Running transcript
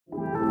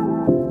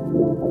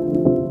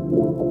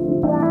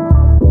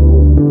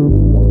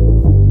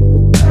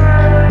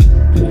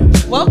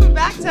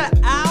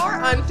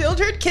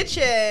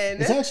Kitchen.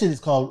 It's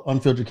called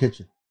Unfiltered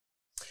Kitchen.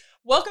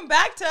 Welcome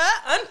back to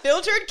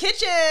Unfiltered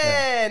Kitchen.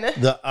 Yeah.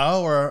 The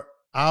hour,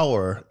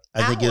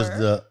 I think is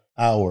the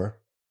hour,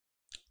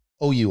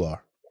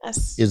 O-U-R.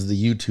 Yes. Is the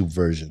YouTube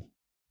version.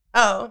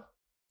 Oh.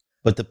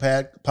 But the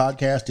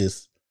podcast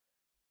is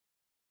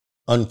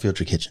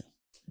Unfiltered Kitchen.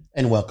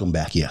 And welcome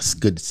back. Yes,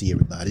 good to see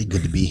everybody.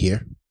 Good to be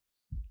here.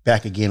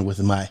 Back again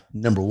with my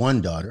number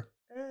one daughter.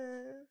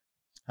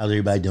 How's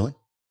everybody doing?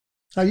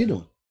 How are you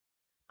doing?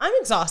 I'm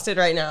exhausted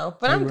right now,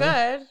 but I'm good.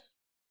 I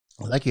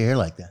like your hair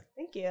like that.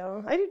 Thank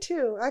you. I do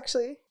too,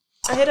 actually.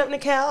 I hit up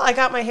Nikhil. I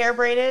got my hair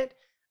braided.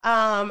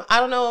 I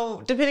don't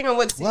know, depending on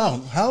what city. Wow,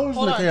 how old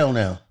is Nikhil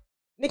now?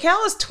 Nikhil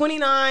is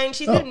 29.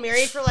 She's been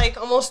married for like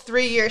almost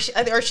 3 years.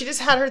 She just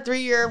had her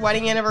 3-year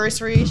wedding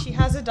anniversary. She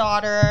has a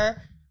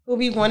daughter who will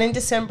be 1 in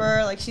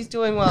December. Like, she's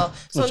doing well.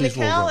 So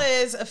Nikhil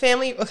is a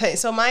family. Okay,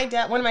 so one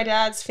of my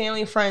dad's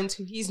family friends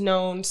who he's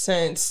known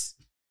since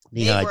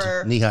knee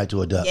high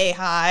to a duck. Yay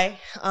high.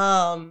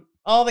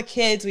 All the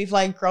kids, we've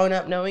like grown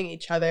up knowing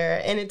each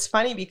other. And it's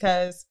funny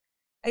because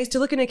I used to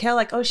look at Nikhil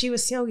like, oh, she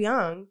was so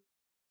young.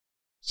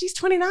 She's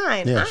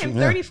 29. Yeah, I'm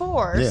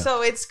 34. Yeah.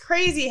 So it's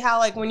crazy how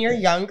like when you're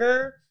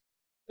younger,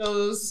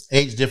 those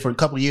age different,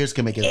 couple years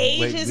can make it.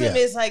 Ageism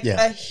is like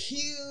a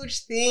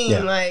huge thing.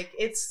 Yeah. Like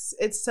it's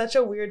such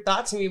a weird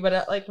thought to me.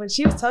 But like when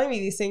she was telling me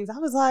these things, I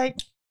was like,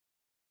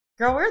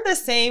 girl, we're the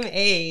same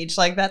age.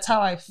 Like that's how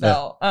I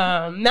felt.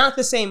 Yeah. Not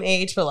the same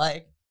age, but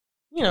like,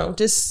 you know,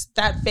 just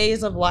that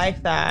phase of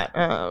life that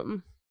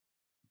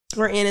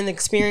we're in and the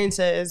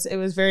experiences. It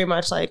was very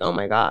much like, oh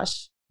my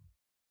gosh,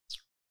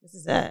 this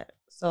is it.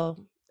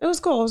 So it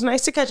was cool. It was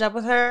nice to catch up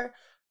with her.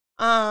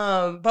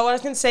 But what I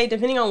was going to say,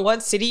 depending on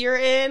what city you're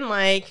in,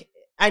 like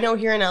I know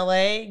here in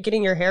LA,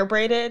 getting your hair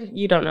braided,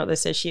 you don't know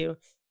this issue.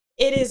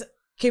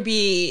 Could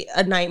be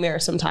a nightmare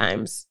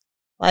sometimes.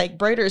 Like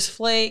braiders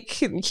flake,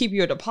 keep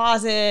you a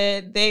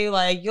deposit. They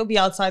like, you'll be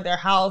outside their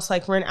house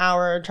like for an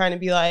hour trying to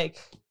be like,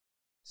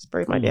 just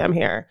braid my damn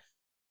hair.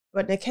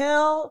 But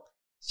Nikhil,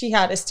 she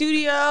had a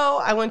studio.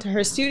 I went to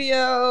her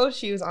studio.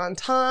 She was on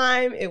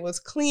time. It was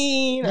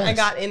clean. Nice. I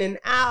got in and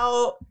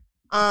out.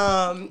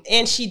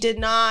 And she did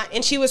not,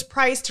 and she was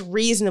priced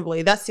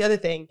reasonably. That's the other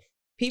thing.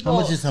 How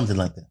much is something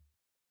like that?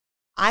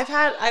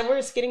 I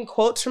was getting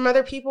quotes from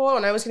other people,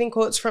 and I was getting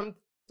quotes from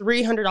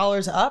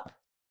 $300 up,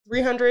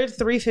 $300,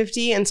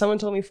 $350, and someone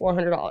told me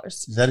 $400.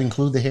 Does that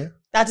include the hair?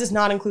 That does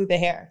not include the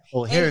hair.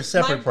 Oh, hair is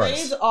separate my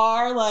price. Braids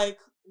are like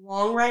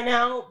long right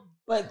now,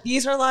 but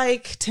these are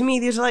like, to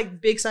me, these are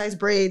like big size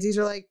braids. These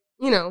are like,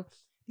 you know,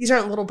 these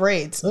aren't little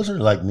braids. Those are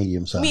like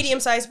medium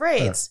size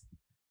braids.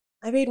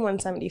 Yeah. I paid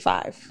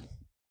 $175.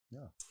 Yeah.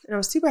 And I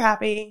was super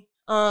happy.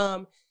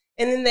 And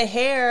then the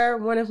hair,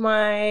 one of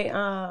my,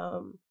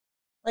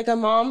 like a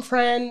mom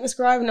friend, this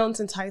girl I've known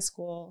since high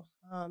school.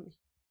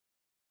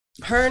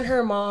 Her and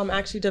her mom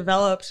actually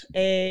developed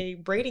a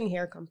braiding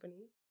hair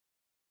company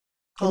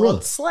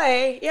called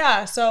Slay.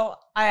 Yeah. So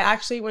I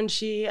actually, when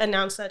she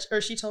announced that,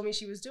 or she told me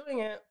she was doing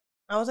it,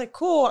 I was like,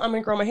 cool, I'm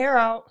going to grow my hair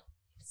out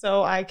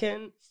so I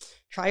can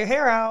try your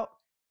hair out.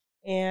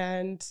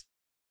 And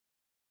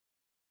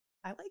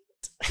I like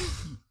it.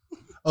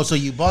 Oh, so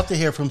you bought the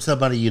hair from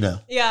somebody you know?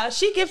 Yeah,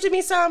 she gifted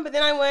me some, but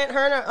then I went,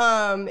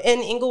 in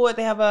Inglewood,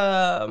 they have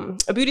a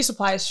beauty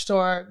supply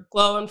store,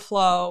 Glow and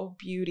Flow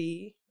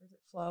Beauty. Is it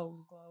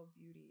Glow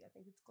Beauty? I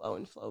think it's Glow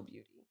and Flow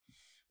Beauty.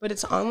 But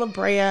it's on La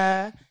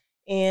Brea,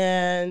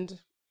 and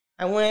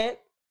I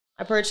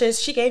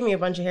purchased, she gave me a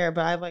bunch of hair,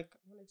 but I wanted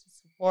to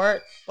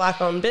support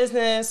Black-owned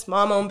business,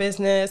 mom-owned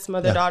business,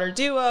 mother-daughter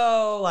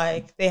duo,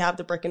 like they have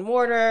the brick and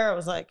mortar. I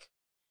was like,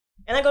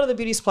 and I go to the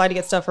beauty supply to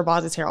get stuff for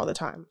Boz's hair all the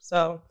time.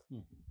 So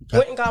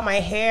went and got my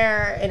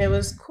hair, and it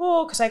was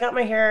cool because I got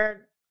my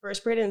hair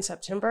first braided in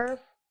September.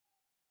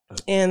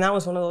 And that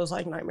was one of those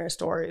like nightmare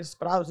stories.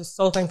 But I was just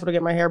so thankful to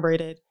get my hair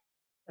braided.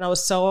 And I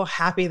was so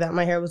happy that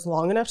my hair was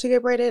long enough to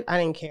get braided. I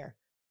didn't care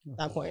at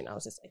that point. I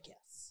was just like,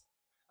 yes.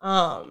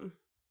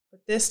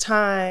 But this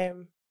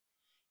time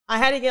I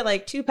had to get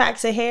like 2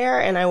 packs of hair,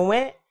 and I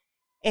went.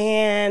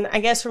 And I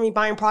guess for me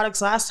buying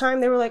products last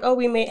time, they were like, oh,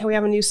 we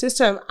have a new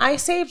system. I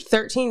saved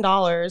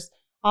 $13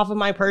 off of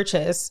my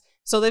purchase.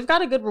 So they've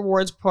got a good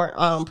rewards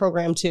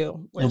program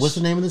too. And what's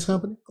the name of this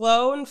company?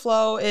 Glow and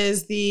Flow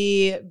is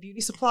the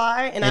beauty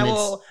supply. And I'm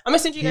going to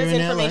send you guys the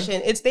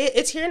information. LA?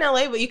 It's here in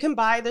LA, but you can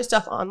buy their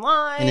stuff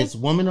online. And it's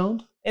woman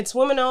owned? It's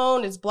woman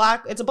owned. It's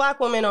a Black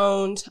woman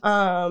owned.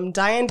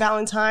 Diane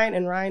Valentine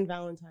and Ryan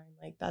Valentine.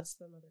 Like that's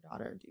the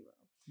mother-daughter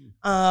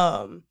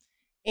duo.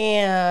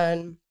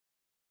 And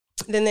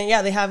then they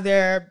have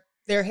their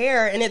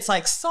hair, and it's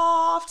like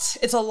soft.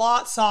 It's a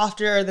lot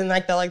softer than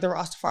like the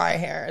Rastafari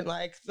hair and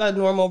like the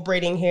normal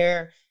braiding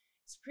hair.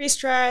 It's pretty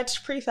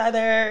stretched, pretty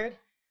feathered.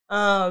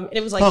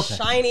 It was like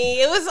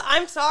shiny.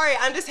 I'm sorry.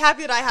 I'm just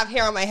happy that I have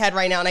hair on my head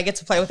right now and I get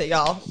to play with it,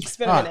 y'all. It's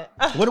been a minute.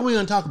 What are we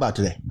going to talk about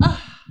today?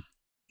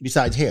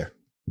 Besides hair?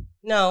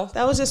 No,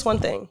 that was just one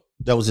thing.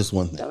 Well,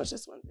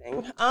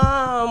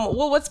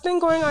 what's been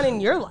going on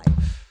in your life?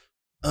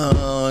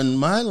 In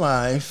my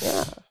life,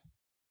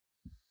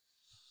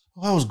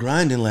 Well, I was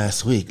grinding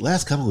last week.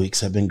 Last couple of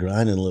weeks, I've been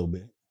grinding a little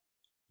bit,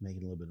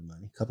 making a little bit of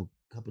money. Couple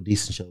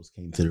decent shows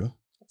came through.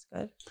 That's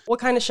good. What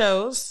kind of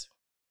shows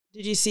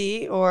did you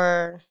see,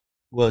 or?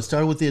 Well, it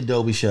started with the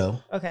Adobe show.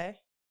 Okay.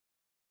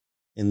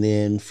 And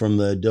then from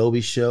the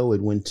Adobe show,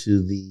 it went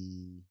to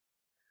the...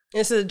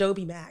 This is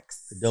Adobe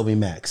Max. Adobe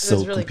Max. So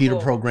really computer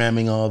cool.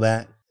 programming, all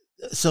that.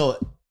 So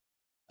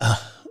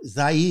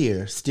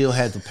Zaire still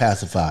has the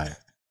pacifier.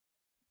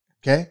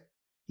 Okay?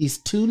 He's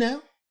 2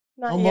 now?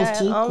 Not Almost yet,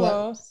 2?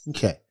 almost.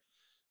 Okay.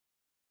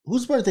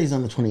 Whose birthday's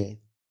on the 28th?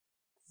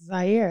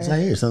 Zaire.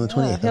 Zaire's on the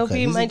 28th. He'll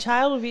Okay. be, my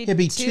child will be He'll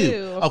be 2.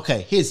 2.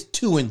 Okay, his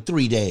 2 in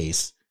 3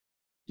 days.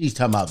 He's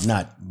talking about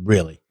not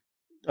really.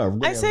 Or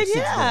whatever, I said, 6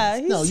 yeah.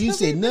 days. No, you he'll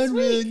said be no,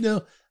 this week.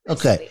 no.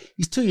 Okay,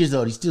 he's 2 years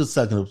old. He's still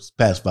sucking a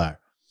pacifier,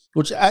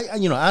 which I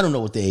don't know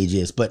what the age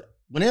is, but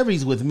whenever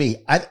he's with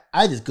me,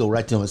 I just go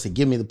right to him and say,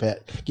 "Give me the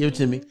pet. Give it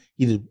to me."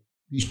 He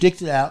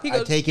sticks it out.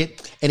 I take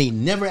it, and he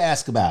never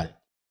asks about it.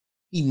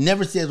 He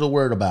never says a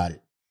word about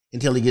it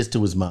until he gets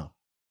to his mom.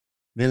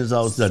 Then it's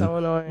all of a sudden, so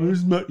annoying.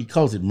 Where's Mur? He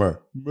calls it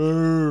Mur.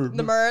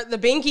 The Mur, the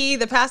binky,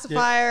 the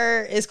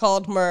pacifier is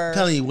called Mur. I'm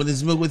telling you, when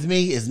it's with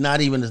me, it's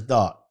not even a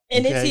thought.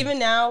 And it's even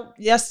now.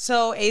 Yes,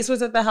 so Ace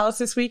was at the house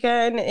this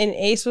weekend, and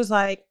Ace was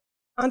like,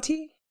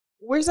 "Auntie,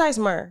 where's I's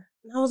Mur?"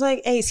 And I was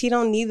like, "Ace, he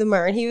don't need the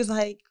Mur." And he was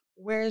like,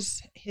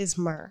 "Where's his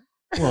Mur?"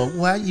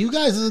 Well, you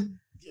guys are.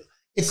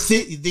 It's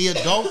the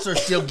adults are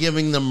still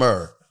giving the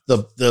Mur.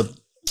 The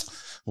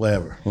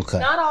whatever. Okay.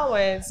 Not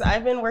always.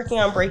 I've been working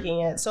on breaking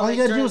it. So all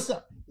you gotta do is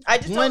I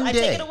take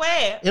it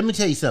away. Let me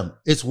tell you something.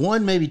 It's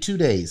 1, maybe 2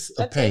 days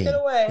of pain. Take it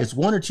away. It's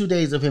 1 or 2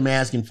 days of him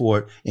asking for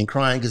it and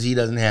crying because he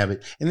doesn't have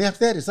it, and then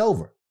after that, it's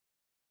over.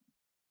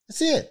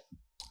 That's it.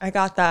 I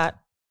got that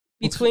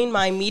between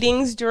my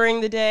meetings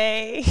during the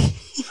day.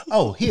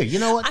 Oh, here, you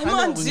know what? I'm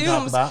on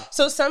Zooms,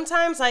 so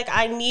sometimes like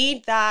I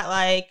need that.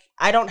 Like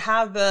I don't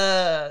have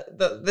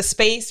the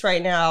space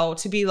right now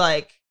to be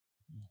like,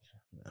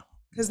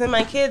 because then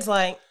my kids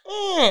like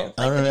I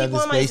don't have the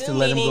space to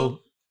let him go.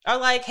 Are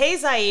like, "Hey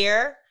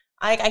Zaire,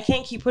 I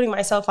can't keep putting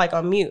myself like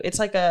on mute." It's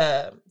like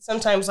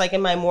sometimes like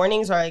in my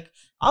mornings or like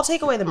I'll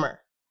take away the Mur.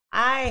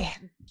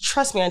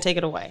 Trust me, I take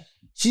it away.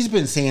 She's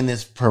been saying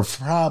this for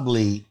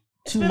probably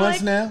 2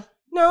 months now.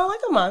 No,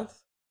 like a month.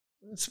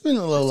 It's been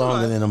a little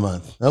longer than a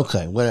month.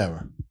 Okay,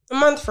 whatever. A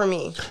month for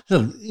me.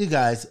 So, you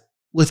guys,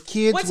 with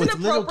kids, what's with an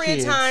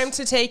appropriate time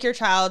to take your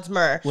child's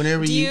Mur?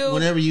 Whenever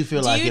you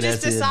feel like it. Do you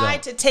just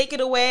decide to take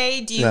it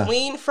away? Do you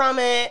wean from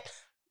it?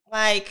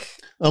 Like,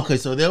 okay,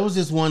 so there was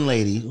this one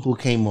lady who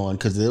came on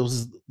because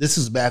this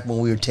was back when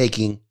we were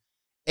taking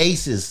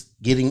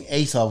getting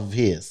Ace off of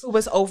his. Who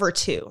was over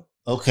 2.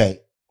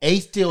 Okay.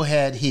 Ace still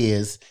had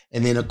his,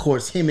 and then of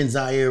course him and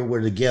Zaire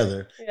were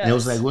together. Yes. And it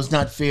was like, well, it's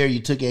not fair. You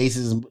took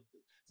Ace's, and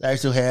Zaire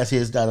still has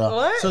his.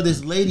 What? So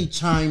this lady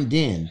chimed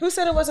in. Who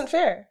said it wasn't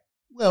fair?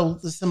 Well,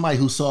 there's somebody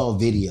who saw a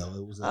video.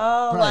 It was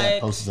probably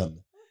posted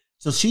something.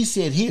 So she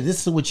said, "Here,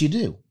 this is what you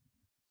do.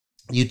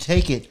 You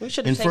take it. We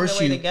should have taken it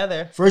away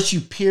together. First, you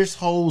pierce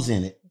holes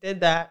in it. Did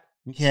that.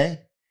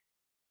 Okay,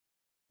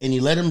 and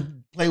you let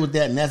him play with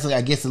that, and that's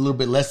I guess a little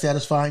bit less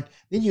satisfying.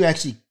 Then you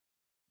actually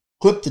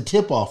clip the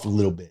tip off a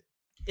little bit."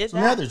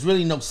 Now there's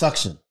really no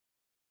suction.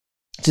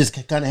 Just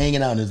kind of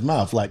hanging out in his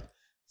mouth, like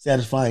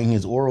satisfying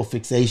his oral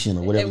fixation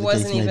or whatever. It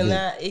wasn't even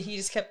that. He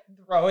just kept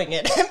throwing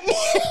it at me.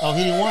 Oh,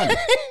 he didn't want it.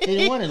 He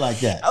didn't want it like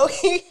that. Oh,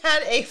 he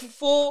had a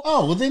full...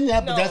 Oh, well then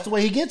but that's the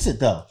way he gets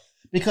it though.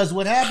 Because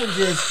what happens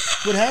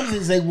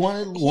is they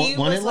want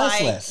it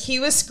less. He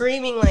was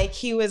screaming like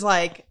he was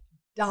like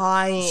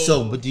dying.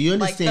 So, but do you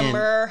understand? Like the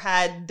Mur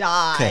had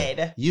died.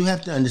 Okay. You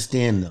have to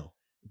understand though.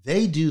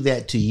 They do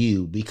that to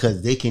you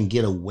because they can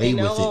get away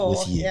with it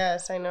with you.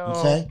 Yes, I know.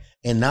 Okay?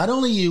 And not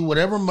only you,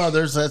 whatever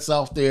mothers that's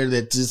out there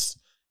that just,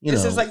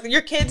 This is like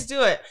your kids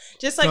do it.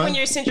 Just like when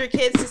you send your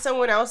kids to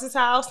someone else's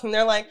house and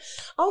they're like,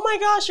 "Oh my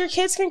gosh, your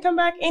kids can come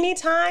back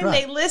anytime."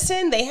 Right. They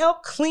listen, they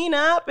help clean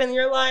up, and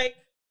you're like,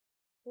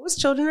 "Whose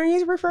children are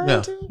you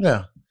referring to?"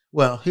 Yeah.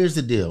 Well, here's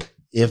the deal.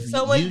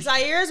 When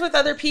Zaire's with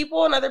other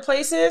people in other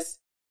places,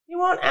 you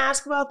won't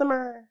ask about the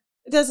Mur.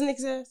 It doesn't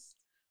exist.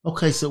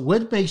 Okay, so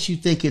what makes you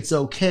think it's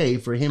okay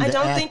for him to act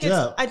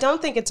up? I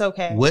don't think it's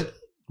okay.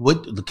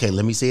 Okay,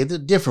 let me say it a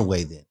different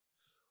way then.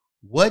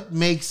 What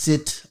makes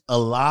it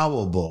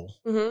allowable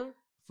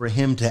for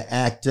him to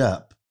act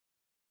up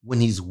when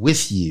he's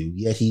with you,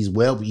 yet he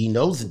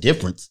knows the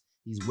difference.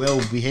 He's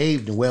well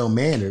behaved and well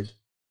mannered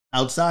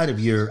outside of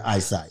your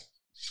eyesight.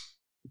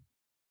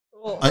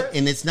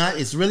 And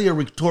it's really a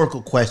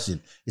rhetorical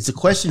question. It's a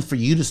question for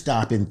you to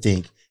stop and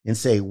think and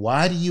say,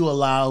 why do you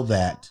allow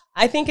that?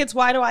 I think it's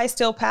why do I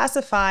still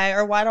pacify,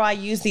 or why do I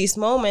use these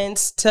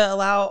moments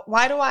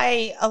why do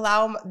I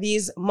allow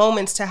these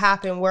moments to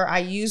happen where I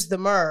use the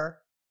Mur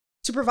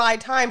to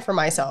provide time for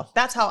myself?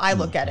 That's how I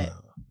look at it.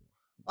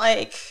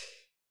 Like,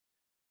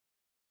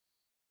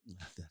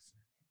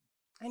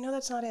 I know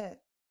that's not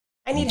it.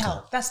 I need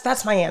help.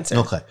 That's my answer.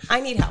 Okay. I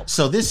need help.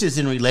 So this is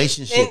in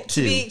relationship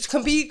to...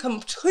 be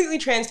completely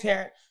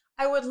transparent,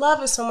 I would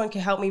love if someone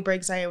could help me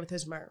break Zaire with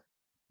his Mur.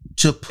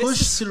 to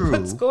push through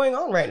what's going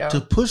on right now.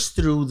 To push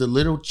through the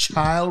little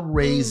child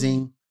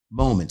raising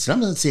moments. And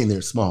I'm not saying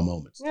they're small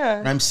moments. Yeah.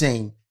 And I'm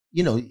saying,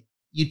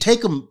 you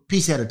take them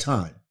piece at a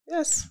time.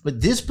 Yes.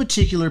 But this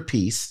particular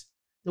piece,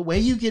 the way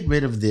you get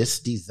rid of this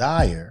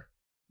desire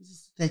is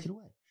just to take it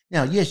away.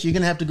 Now, yes, you're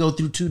going to have to go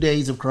through 2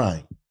 days of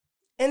crying.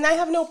 And I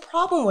have no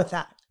problem with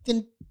that.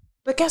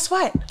 But guess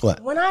what? What?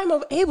 When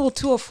I'm able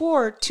to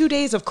afford 2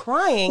 days of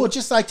crying, well,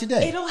 just like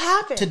today, it'll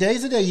happen.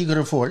 Today's the day you could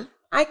afford it.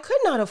 I could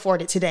not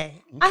afford it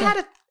today. Okay. I had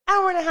an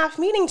hour and a half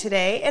meeting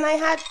today, and I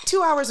had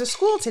 2 hours of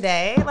school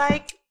today.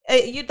 Like,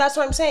 that's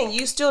what I'm saying.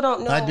 You still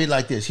don't know. I'd be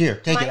like this. Here,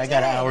 take it. I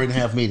got an hour and a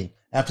half meeting.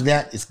 After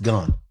that, it's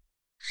gone.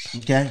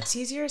 Okay? It's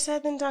easier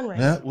said than done,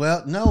 right?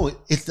 Well, no.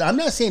 I'm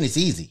not saying it's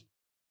easy.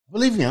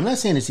 Believe me, I'm not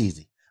saying it's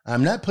easy.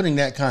 I'm not putting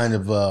that kind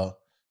of,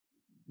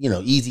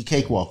 easy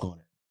cakewalk on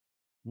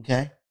it.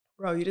 Okay?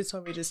 Bro, you just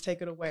told me just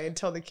take it away and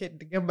tell the kid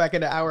to come back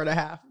in an hour and a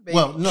half. Baby.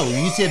 Well, no,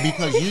 you said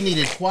because you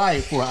needed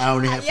quiet for an hour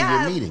and a half for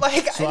your meeting.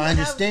 So I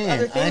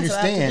understand.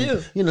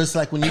 It's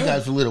like when you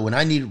guys were little. When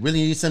I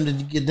really need something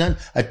to get done,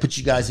 I'd put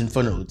you guys in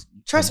front of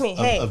Trust me,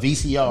 a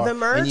VCR. The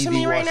Mer to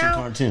me right now,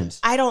 cartoons.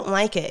 I don't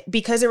like it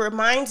because it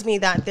reminds me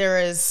that there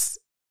is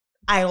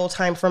idle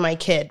time for my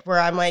kid where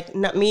I'm like,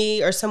 not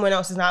me or someone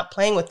else is not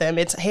playing with them.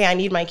 It's, hey, I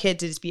need my kid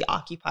to just be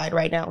occupied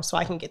right now so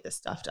I can get this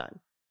stuff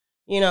done.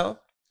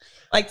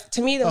 Like,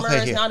 to me, the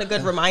Mer is not a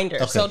good reminder.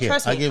 Okay, so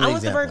trust me, I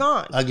want the Mer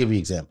gone. I'll give you an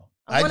example.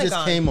 I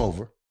just came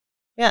over.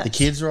 Yes. The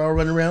kids are all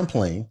running around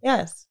playing.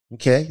 Yes.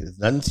 Okay. There's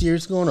nothing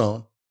serious going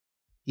on.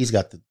 He's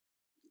got the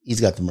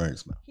Mer in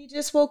his mouth. He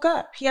just woke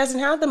up. He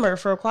hasn't had the Mer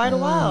for quite a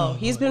while.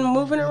 He's been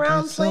moving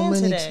around playing today.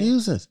 So many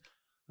excuses.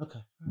 Okay.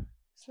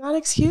 It's not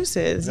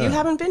excuses. No. You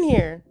haven't been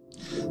here.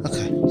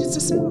 Okay. Just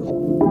assume.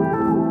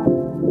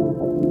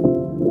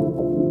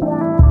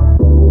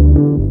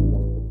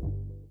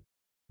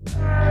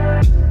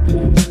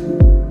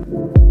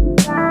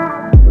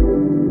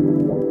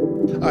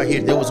 All right,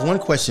 here. There was one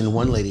question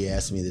one lady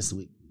asked me this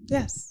week.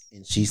 Yes.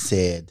 And she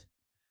said,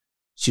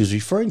 she was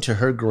referring to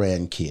her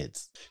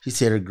grandkids. She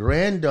said her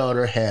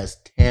granddaughter has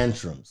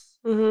tantrums.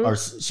 Mm-hmm. Or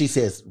she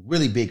says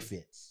really big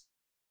fits.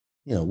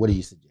 What do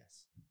you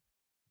suggest?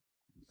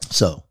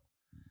 So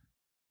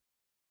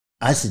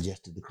I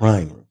suggested the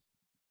crying room.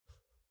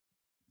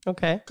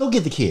 Okay. Go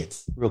get the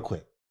kids real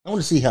quick. I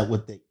want to see I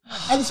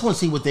just want to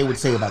see what they would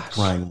say about the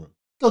crying room.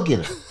 Go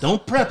get them.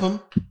 Don't prep them.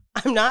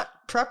 I'm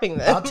not prepping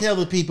them. I'll tell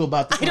the people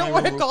about the crying room.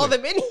 I don't want to call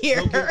them in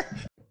here.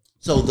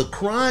 So the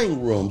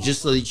crying room,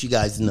 just so that you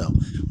guys know,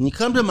 when you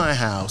come to my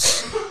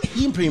house,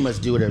 you can pretty much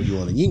do whatever you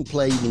want. You can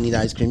play, you can eat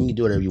ice cream, you can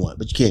do whatever you want,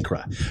 but you can't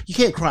cry. You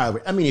can't cry.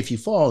 If you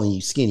fall and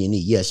you skin your knee,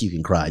 yes, you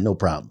can cry, no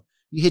problem.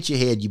 You hit your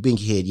head, you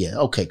bink your head, yeah,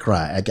 okay,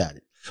 cry, I got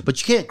it. But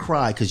you can't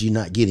cry because you're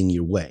not getting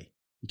your way.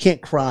 You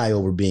can't cry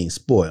over being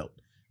spoiled.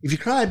 If you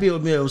cry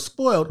being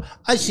spoiled,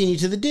 I send you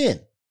to the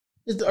den,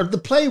 or the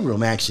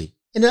playroom, actually.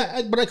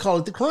 But I call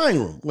it the crying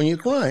room when you're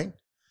crying.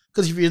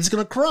 Because if you're just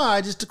going to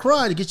cry, just to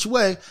cry to get your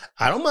way,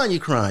 I don't mind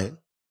you crying,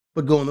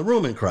 but go in the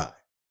room and cry.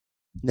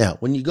 Now,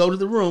 when you go to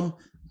the room,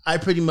 I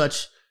pretty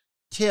much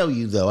tell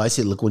you, though, I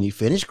said, look, when you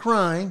finish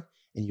crying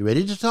and you're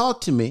ready to talk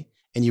to me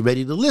and you're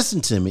ready to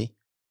listen to me,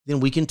 then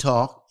we can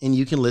talk and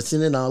you can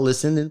listen and I'll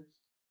listen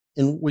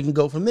and we can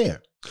go from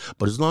there.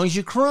 But as long as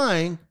you're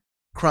crying,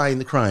 cry in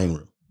the crying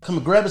room. Come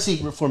and grab a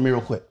seat for me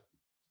real quick.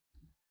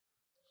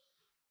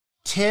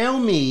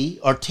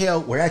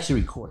 We're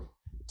actually recording.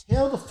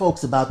 Tell the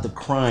folks about the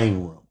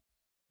crying room.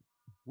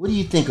 What do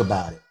you think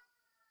about it?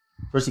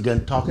 First, you're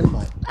going to talk in the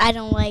mic. I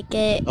don't like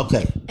it.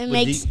 Okay.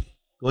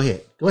 Go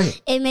ahead.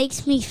 It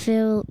makes me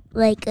feel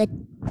like a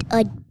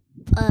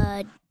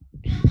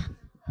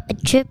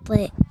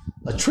triplet.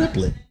 A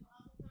triplet?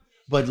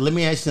 But let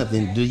me ask you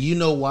something. Do you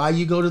know why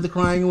you go to the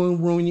crying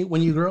room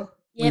when you grow?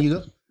 Yep. When you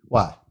go?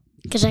 Why?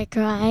 Because I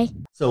cry.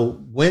 So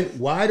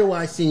why do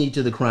I send you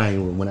to the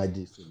crying room when I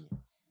do send you?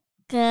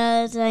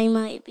 Because I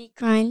might be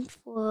crying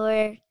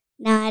for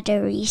not a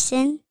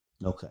reason.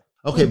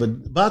 Okay, but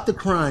about the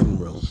crying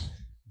room,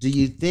 do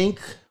you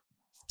think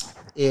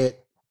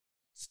it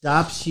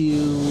stops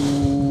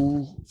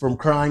you from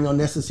crying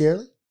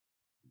unnecessarily?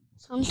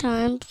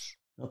 Sometimes.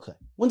 Okay.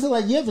 When's it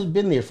like? You haven't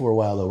been there for a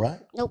while, though,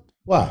 right? Nope.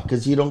 Why?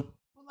 Because you don't.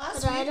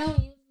 Because I don't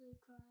usually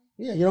cry.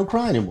 Yeah, you don't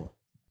cry anymore.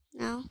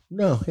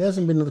 No, he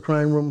hasn't been to the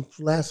crying room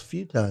the last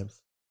few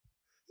times.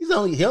 He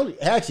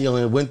actually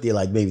only went there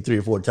like maybe 3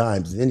 or 4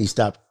 times, and then he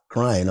stopped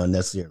crying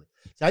unnecessarily.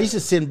 So I used to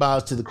send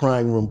Boz to the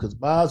crying room because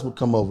Boz would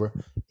come over,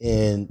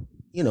 and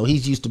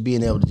he's used to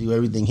being able to do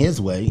everything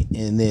his way,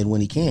 and then when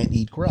he can't,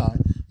 he'd cry.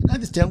 And I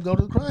just tell him go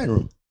to the crying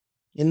room.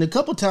 And a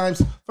couple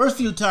times, first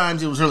few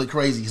times, it was really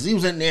crazy because he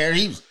was in there,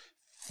 he was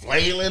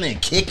flailing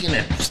and kicking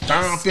and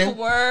stomping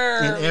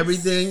and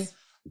everything.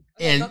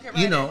 And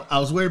I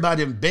was worried about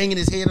him banging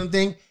his head on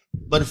thing.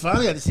 But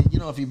finally, I said,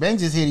 if he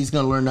bangs his head, he's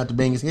going to learn not to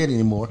bang his head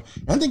anymore.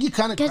 And I think he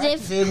kind of cracked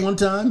his head one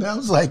time. I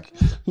was like,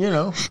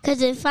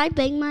 Because if I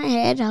bang my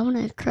head, I want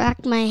to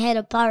crack my head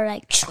apart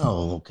like...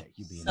 Oh, okay.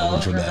 You're being so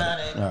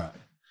dramatic. All right.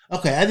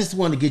 Okay, I just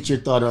want to get your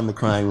thought on the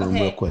crying room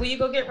real quick. Will you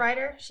go get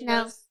Ryder?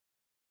 No.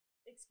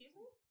 Excuse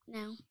me?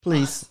 No.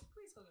 Please.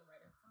 Please go get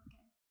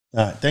Ryder.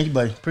 All right. Thank you,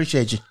 buddy.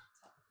 Appreciate you.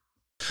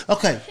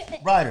 Okay,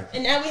 Ryder.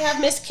 And now we have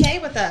Miss K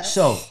with us.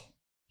 So,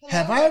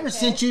 have I ever K.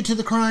 sent you to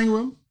the crying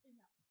room?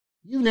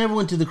 You never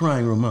went to the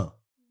crying room, huh?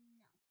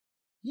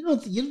 You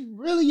don't.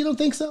 You don't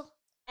think so?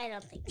 I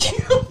don't think so. You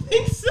don't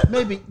think so?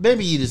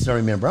 Maybe you just don't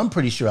remember. I'm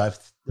pretty sure I've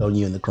thrown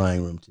you in the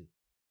crying room too.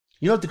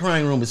 You know what the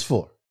crying room is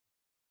for?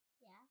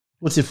 Yeah.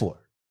 What's it for?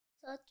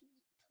 So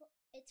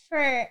it's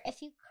for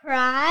if you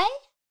cry,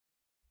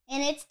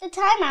 and it's the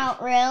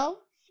timeout room,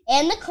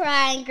 and the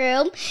crying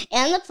room,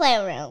 and the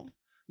playroom.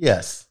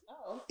 Yes.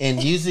 Oh.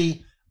 And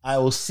usually I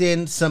will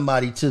send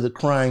somebody to the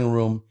crying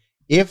room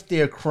if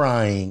they're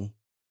crying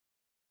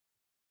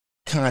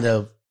kind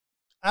of,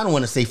 I don't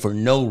want to say for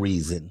no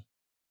reason,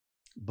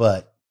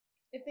 but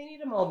If they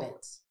need a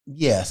moment.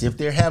 yes, if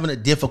they're having a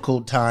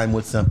difficult time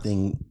with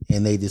something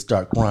and they just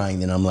start crying,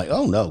 then I'm like,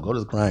 oh no, go to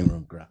the crying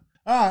room, cry.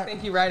 All right.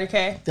 Thank you, Ryder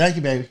K. Thank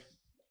you, baby.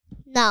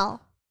 No.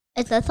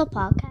 Is this a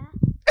podcast?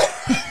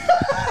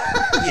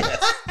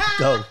 Yes.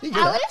 Go. I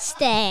want to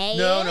stay.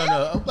 No.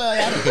 Oh, well,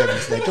 I don't care if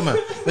you stay. Come on.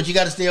 But you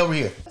got to stay over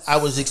here. I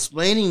was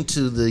explaining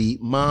to the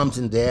moms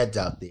and dads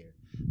out there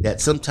that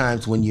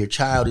sometimes when your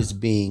child is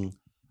being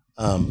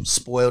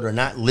spoiled or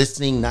not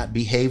listening, not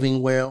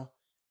behaving well,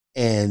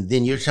 and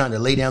then you're trying to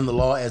lay down the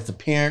law as the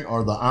parent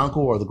or the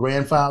uncle or the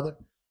grandfather,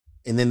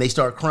 and then they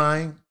start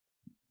crying,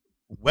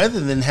 rather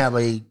than have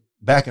a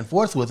back and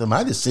forth with them,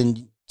 I just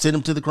send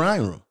them to the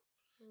crying room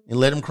and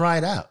let them cry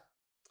it out.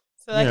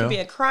 So that could be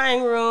a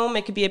crying room.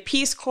 It could be a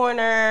peace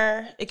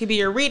corner. It could be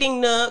your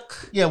reading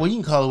nook. Yeah, well, you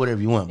can call it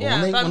whatever you want. But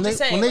Yeah,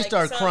 when they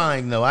start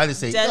crying, though, I just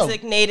say,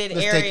 designated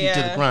let's area. take you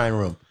to the crying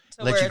room.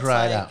 to Let where you it's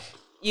cry it like, out.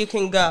 You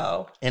can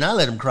go. And I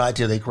let them cry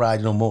till they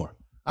cried no more.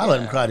 I let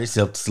them cry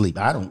themselves to sleep.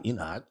 I don't,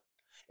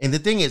 and the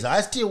thing is,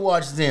 I still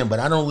watch them, but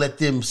I don't let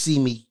them see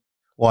me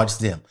watch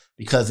them.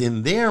 Because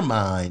in their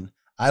mind,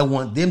 I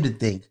want them to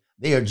think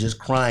they are just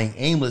crying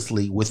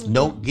aimlessly with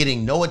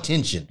getting no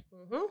attention.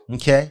 Mm-hmm.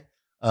 Okay?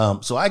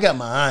 So I got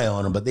my eye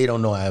on them, but they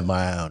don't know I have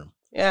my eye on them.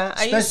 Yeah.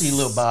 Especially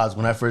little Bob's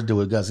when I first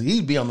do it, Gus.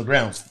 He'd be on the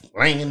ground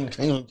swinging.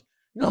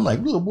 I'm like,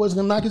 little boy's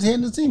going to knock his head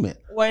in the cement.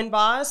 When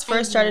Boz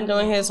first started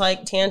doing his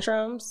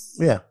tantrums.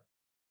 Yeah.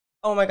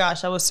 Oh my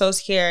gosh, I was so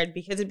scared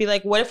because it'd be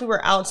like, what if we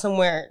were out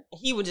somewhere?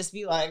 He would just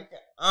be like,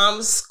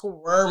 I'm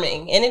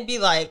squirming. And it'd be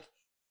like.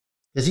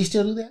 Does he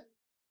still do that?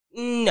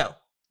 No.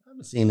 I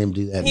haven't seen him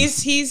do that.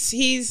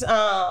 He's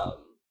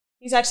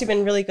actually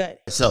been really good.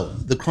 So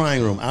the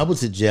crying room, I would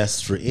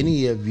suggest for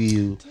any of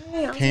you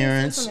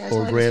parents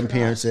or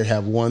grandparents that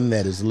have one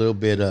that is a little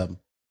bit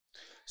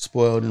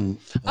spoiled and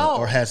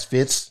or has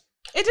fits.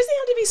 It doesn't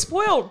have to be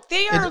spoiled.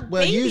 They are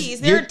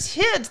babies. They're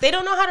kids. They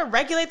don't know how to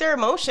regulate their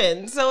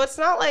emotions. So it's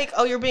not like,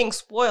 you're being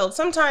spoiled.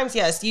 Sometimes,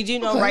 yes, you do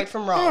know right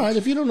from wrong. All right,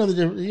 if you don't know the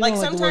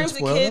difference, sometimes the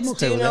kids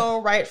do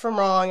know right from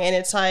wrong, and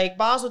it's like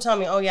Boz will tell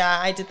me, "Oh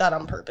yeah, I did that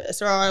on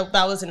purpose," or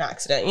 "That was an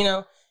accident."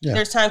 Yeah.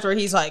 There's times where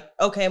he's like,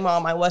 "Okay,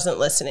 mom, I wasn't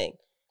listening,"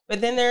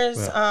 but then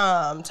there's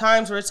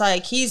times where it's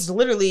like he's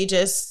literally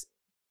just.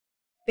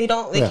 They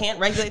can't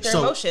regulate their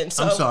emotions.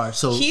 So I'm sorry.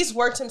 So he's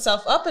worked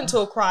himself up into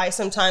a cry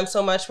sometimes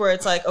so much where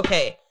it's like,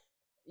 okay,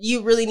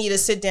 you really need to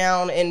sit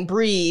down and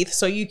breathe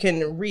so you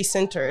can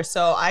recenter.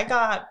 So I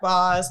got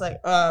Boz,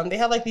 they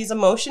have these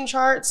emotion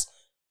charts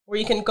where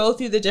you can go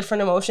through the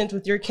different emotions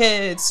with your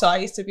kids. So I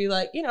used to be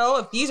like,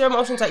 if these are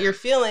emotions that you're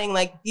feeling,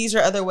 these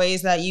are other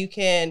ways that you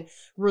can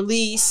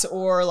release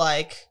or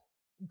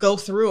go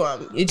through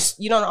them.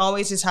 You don't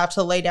always just have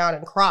to lay down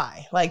and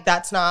cry.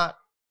 That's not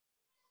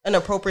an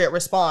appropriate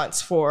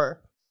response for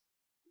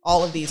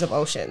all of these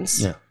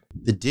emotions. Yeah.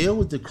 The deal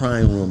with the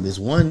crying room is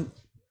one,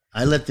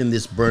 I let them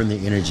just burn their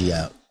energy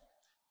out.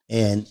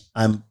 And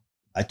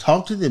I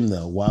talk to them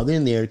though, while they're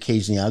in there,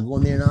 occasionally I'll go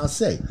in there and I'll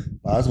say,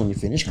 Boz, when you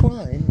finish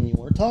crying and you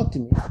want to talk to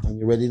me and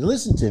you're ready to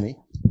listen to me,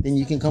 then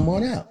you can come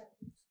on out.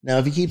 Now,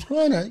 if he keeps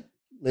crying,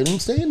 let him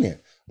stay in there.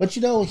 But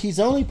he's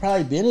only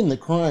probably been in the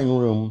crying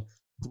room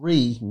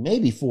 3,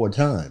 maybe 4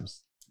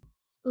 times.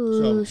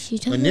 Ooh,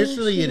 so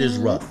initially it is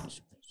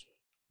rough.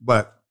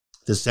 But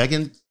the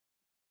second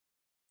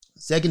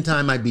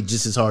time might be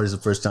just as hard as the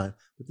first time.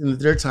 But then the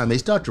third time, they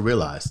start to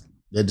realize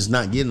that it's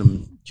not getting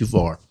them too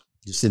far.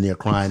 Just sitting there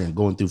crying and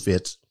going through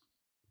fits.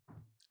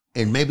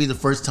 And maybe the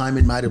first time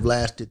it might have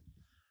lasted.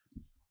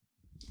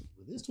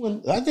 This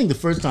one, I think the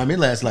first time it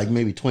lasted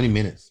maybe 20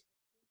 minutes.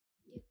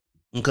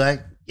 Okay?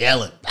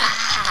 Yelling.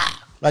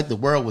 Ah! Like the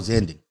world was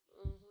ending.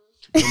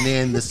 And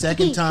then the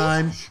second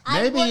time,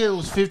 maybe it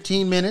was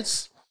 15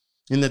 minutes.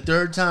 And the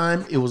third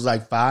time, it was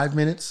 5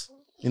 minutes.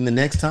 And the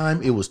next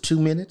time, it was 2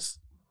 minutes.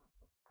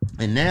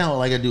 And now,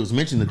 all I got to do is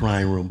mention the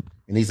crying room.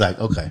 And he's like,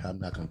 okay, I'm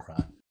not going to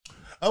cry.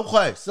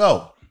 Okay,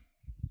 so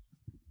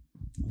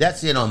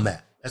that's it on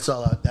that. That's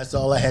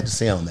all I had to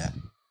say on that.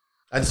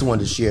 I just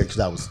wanted to share because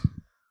I was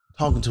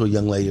talking to a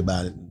young lady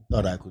about it and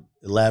thought I could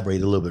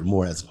elaborate a little bit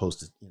more as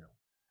opposed to,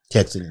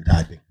 texting and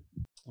typing.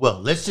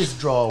 Well, let's just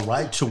draw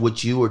right to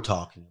what you were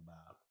talking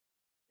about.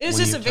 It's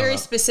just a very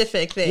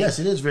specific thing. Yes,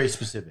 it is very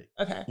specific.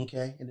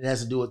 Okay. And it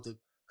has to do with the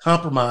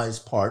compromise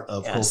part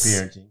of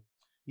co-parenting.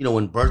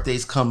 When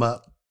birthdays come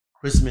up,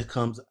 Christmas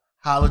comes,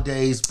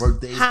 holidays,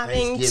 birthdays,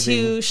 having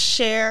Thanksgiving. to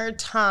share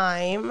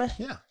time.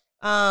 Yeah.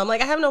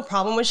 Like I have no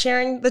problem with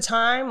sharing the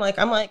time. Like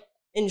I'm like,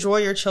 enjoy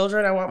your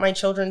children. I want my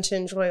children to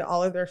enjoy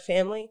all of their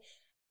family.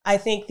 I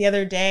think the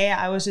other day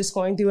I was just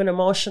going through an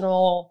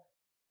emotional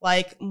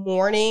like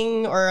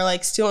mourning or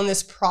like still in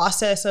this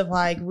process of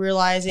like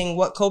realizing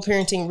what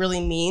co-parenting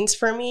really means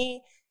for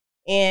me.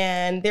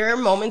 And there are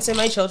moments in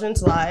my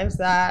children's lives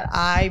that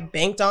I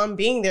banked on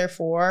being there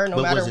for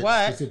no matter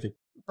what. Specific?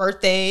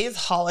 Birthdays,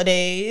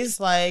 holidays,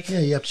 like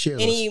you have to share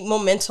any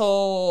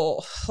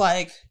momental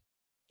like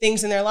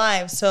things in their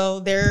lives. So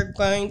they're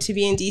going to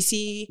be in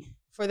DC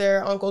for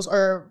their uncle's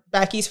or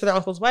back east for their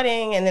uncle's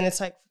wedding. And then it's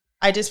like,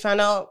 I just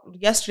found out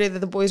yesterday that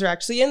the boys are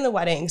actually in the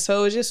wedding.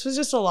 So it was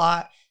just a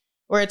lot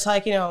where it's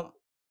like, you know.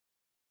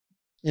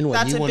 And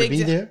what, you want to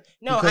be there?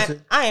 No,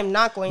 I am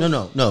not going.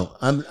 No.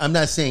 I'm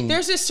not saying.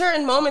 There's just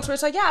certain moments where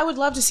it's like, yeah, I would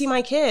love to see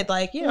my kid.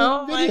 Like, you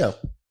know. Video.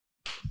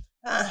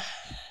 Like,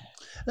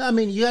 I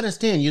mean, you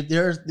understand.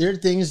 There are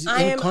things.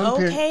 I am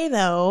okay,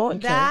 though,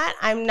 that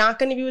I'm not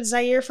going to be with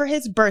Zaire for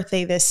his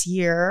birthday this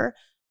year.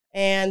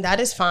 And that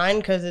is fine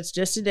because it's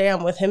just a day.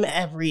 I'm with him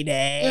every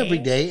day. Every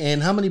day.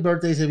 And how many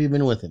birthdays have you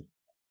been with him?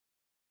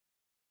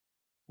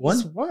 One?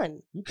 It's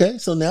one. Okay,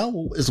 so now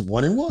it's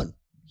 1 and 1.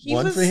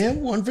 One for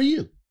him, one for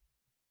you.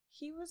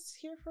 He was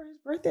here for his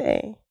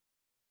birthday.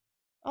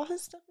 All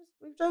his stuff,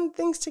 we've done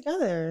things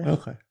together.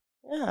 Okay.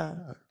 Yeah.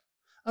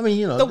 I mean,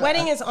 you know. The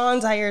wedding is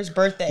on Zaire's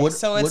birthday.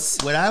 What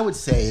I would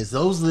say is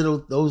those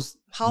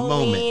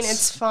Halloween, moments.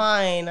 It's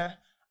fine.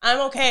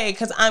 I'm okay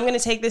because I'm going to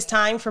take this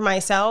time for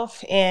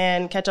myself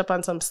and catch up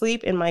on some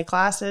sleep in my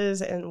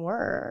classes and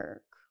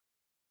work.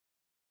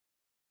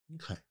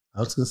 Okay. I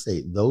was going to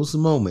say, those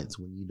moments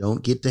when you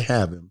don't get to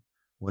have him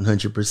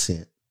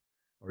 100%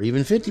 or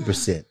even 50%,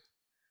 don't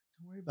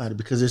worry about it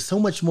because there's so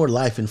much more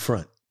life in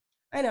front.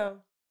 I know.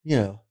 You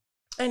know.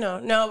 I know.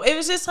 No, it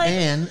was just like,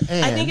 and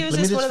I think it was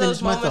just one of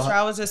those moments where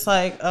I was just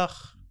like, ugh,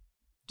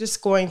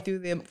 just going through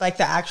the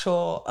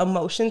actual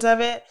emotions of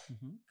it.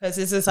 Because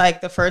this is like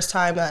the first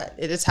time that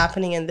it is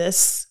happening in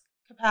this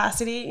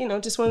capacity, you know,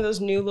 just one of those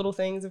new little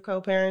things of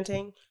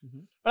co-parenting.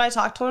 But I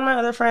talked to one of my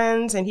other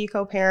friends and he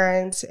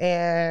co-parents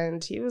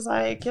and he was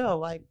like, yo,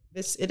 like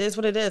this, it is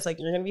what it is. Like,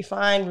 you're going to be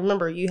fine.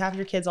 Remember, you have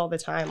your kids all the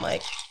time.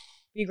 Like,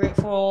 be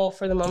grateful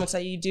for the moments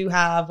that you do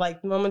have.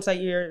 Like, the moments that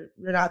you're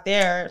not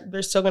there,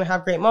 they're still going to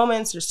have great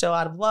moments. They're still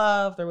out of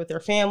love. They're with their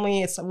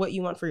family. It's what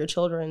you want for your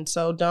children.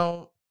 So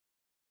don't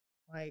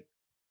like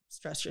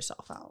stress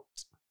yourself out.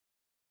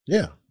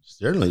 Yeah,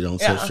 certainly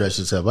don't stress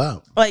yourself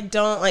out. Like,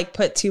 don't like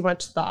put too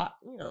much thought,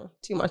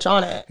 too much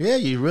on it. Yeah,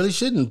 you really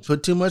shouldn't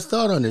put too much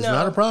thought on it. It's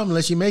not a problem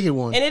unless you make it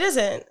one. And it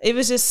isn't. It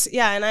was just,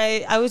 and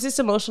I was just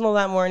emotional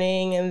that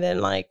morning and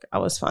then like I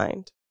was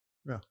fine.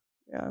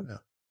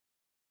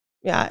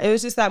 Yeah, it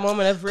was just that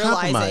moment of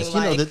realizing, compromise.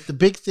 Like, the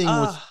big thing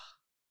was,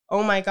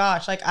 oh my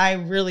gosh, like I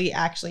really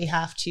actually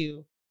have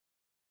to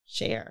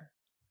share.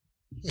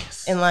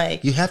 Yes. And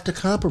like, you have to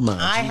compromise.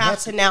 I have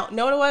to now.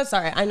 No, it was.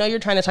 Sorry. I know you're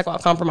trying to talk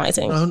about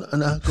compromising.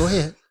 No, go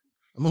ahead.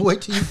 I'm going to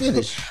wait till you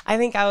finish. I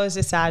think I was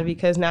just sad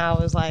because now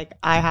I was like,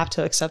 I have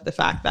to accept the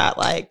fact that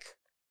like,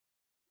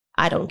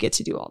 I don't get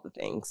to do all the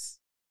things.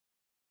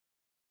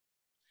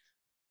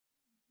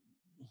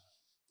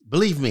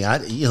 Believe me,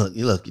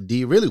 look, do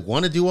you really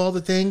want to do all the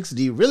things?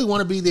 Do you really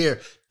want to be there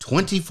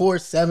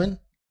 24/7?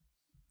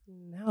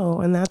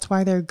 No, and that's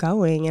why they're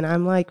going. And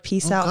I'm like,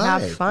 peace out,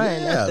 have fun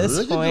at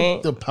this point.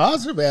 At the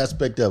positive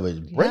aspect of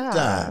it. Break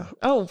time.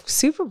 Oh,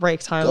 super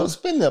break time. Go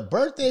spend the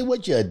birthday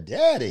with your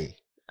daddy.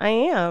 I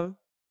am.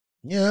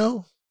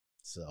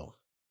 So.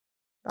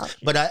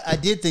 But I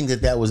did think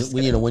that was,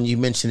 when you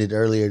mentioned it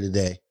earlier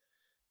today,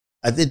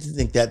 I did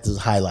think that was a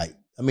highlight.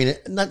 I mean,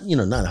 not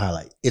a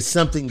highlight. It's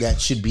something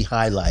that should be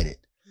highlighted.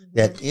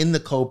 That in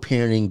the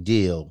co-parenting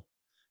deal,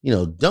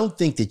 don't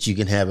think that you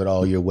can have it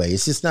all your way.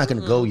 It's just not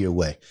going to go your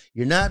way.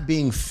 You're not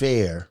being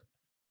fair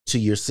to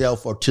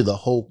yourself or to the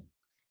whole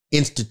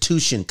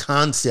institution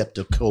concept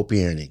of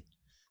co-parenting.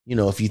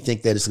 If you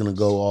think that it's going to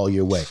go all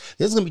your way,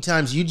 there's going to be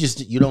times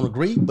you don't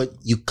agree, but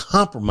you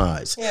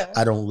compromise. Yeah.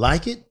 I don't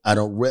like it. I'd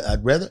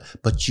rather,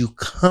 but you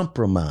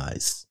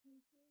compromise.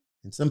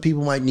 And some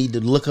people might need to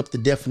look up the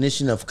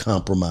definition of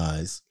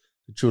compromise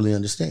to truly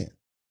understand,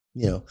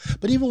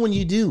 but even when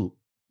you do,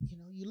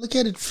 you look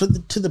at it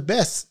to the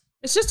best.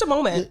 It's just a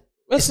moment.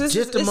 It's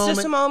just a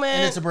moment.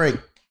 And it's a break.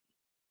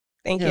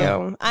 Thank you.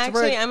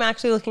 I'm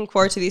actually looking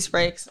forward to these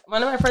breaks.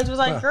 One of my friends was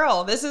like,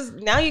 girl,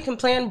 now you can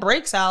plan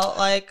breaks out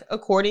like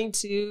according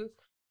to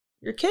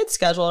your kid's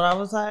schedule. And I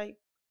was like,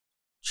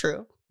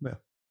 true. Yeah.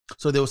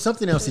 So there was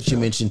something else that you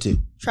mentioned too.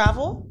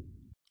 Travel.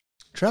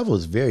 Travel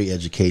is very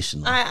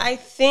educational. I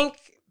think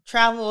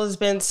travel has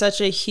been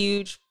such a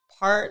huge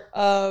part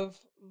of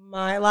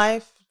my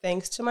life,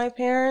 thanks to my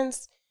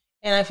parents.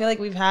 And I feel like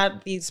we've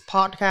had these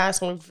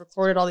podcasts and we've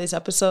recorded all these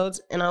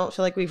episodes, and I don't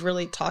feel like we've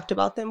really talked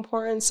about the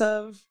importance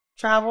of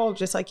travel.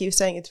 Just like you were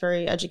saying, it's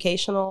very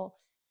educational.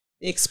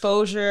 The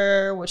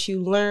exposure, what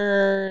you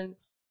learn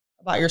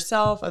about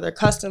yourself, other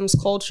customs,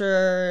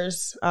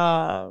 cultures,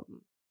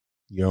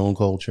 Your own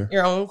culture.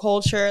 Your own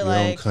culture. Your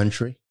like own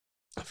country.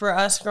 For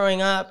us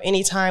growing up,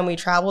 anytime we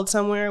traveled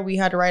somewhere, we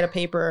had to write a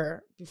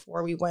paper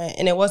before we went.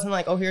 And it wasn't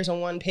like, oh, here's a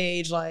one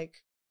page, like,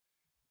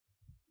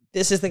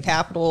 this is the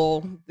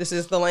capital, this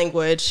is the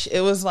language.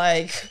 It was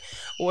like,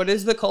 what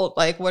is the cult?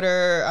 Like, what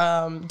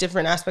are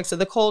different aspects of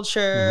the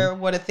culture?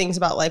 What are things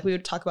about, like, we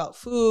would talk about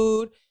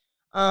food.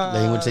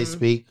 Language they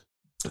speak.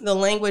 The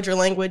language or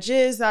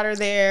languages that are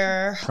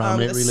there.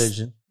 Prominent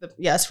religion.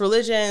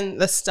 Religion,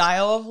 the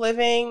style of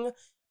living,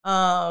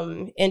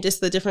 and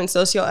just the different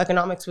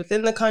socioeconomics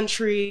within the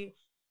country.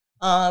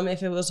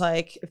 If it was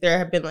like, if there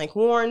had been like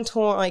war and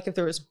torn, like if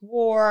there was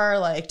war,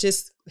 like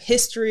just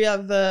history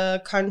of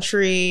the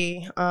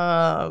country,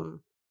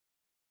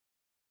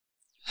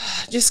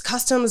 just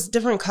customs,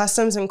 different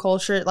customs and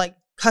culture, like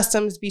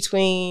customs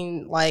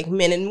between like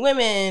men and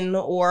women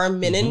or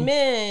men and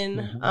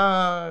men.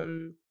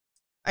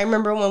 I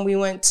remember when we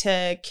went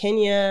to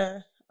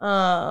Kenya,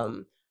 for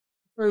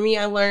me,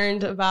 I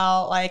learned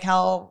about like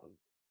how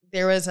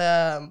there was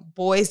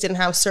boys didn't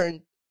have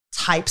certain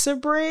types of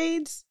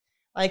braids.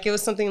 Like it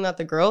was something that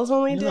the girls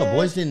only did. No,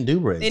 boys didn't do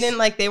braids.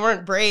 They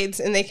weren't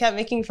braids, and they kept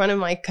making fun of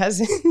my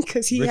cousin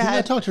because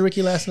I talked to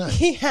Ricky last night.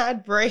 He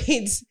had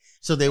braids.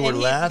 So they were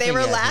laughing. They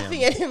were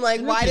laughing at him like,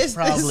 why does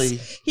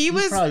this? He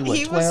was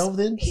probably 12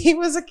 then. He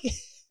was a kid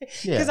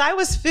because I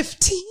was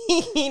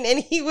 15 and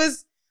he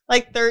was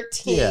like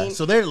 13. Yeah,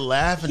 so they're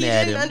laughing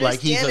at him like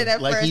he's a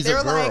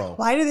girl. Like,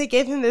 why do they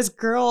give him this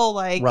girl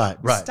like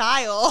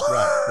style?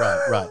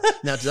 Right.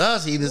 Now to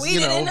us, he was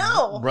didn't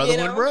know, brother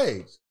with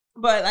braids.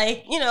 But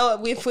like,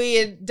 if we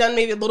had done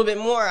maybe a little bit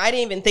more, I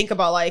didn't even think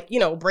about like,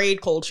 braid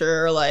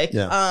culture or like,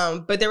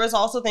 but there was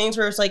also things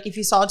where it's like, if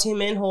you saw two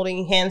men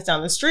holding hands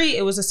down the street,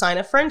 it was a sign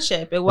of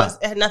friendship. It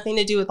had nothing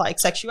to do with like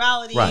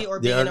sexuality or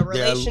being in a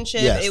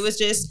relationship. It was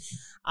just,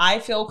 I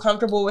feel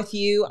comfortable with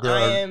you.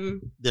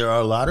 There are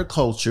a lot of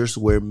cultures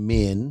where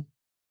men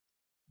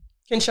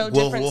can show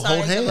different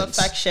signs of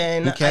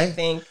affection, I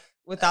think.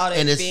 Without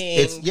it being...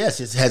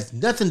 it has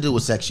nothing to do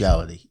with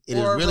sexuality. It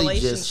is really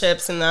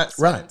relationships in that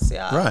sense,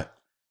 Right.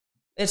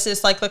 It's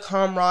just like the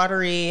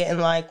camaraderie and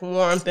like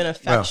warmth and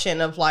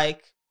affection of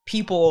like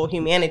people,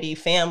 humanity,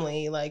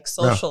 family, like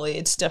socially,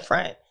 it's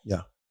different.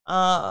 Yeah.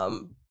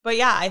 But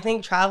yeah, I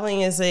think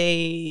traveling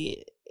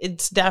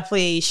it's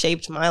definitely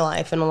shaped my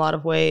life in a lot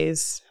of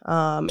ways,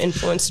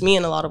 influenced me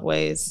in a lot of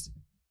ways.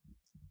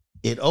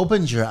 It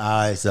opens your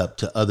eyes up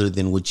to other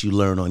than what you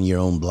learn on your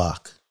own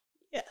block.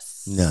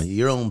 Yes. Now,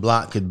 your own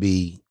block could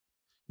be,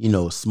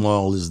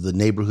 small as the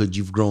neighborhood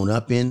you've grown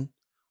up in,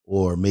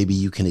 or maybe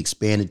you can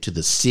expand it to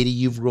the city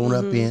you've grown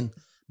up in,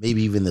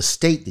 maybe even the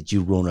state that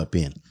you've grown up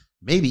in,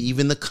 maybe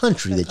even the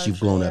country that you've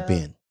grown up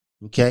in.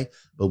 Okay.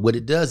 But what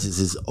it does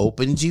is it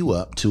opens you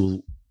up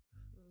to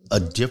a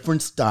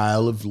different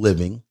style of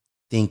living,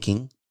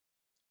 thinking,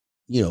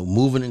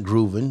 moving and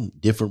grooving,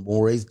 different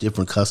mores,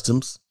 different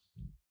customs.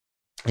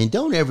 And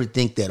don't ever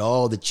think that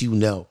all that you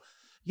know,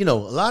 a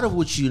lot of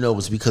what you know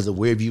is because of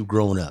where you've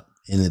grown up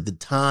and at the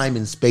time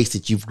and space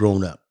that you've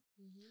grown up.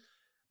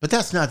 But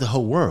that's not the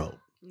whole world.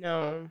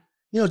 No.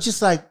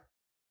 Just like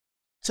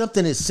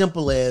something as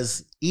simple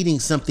as eating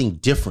something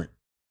different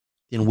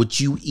than what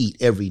you eat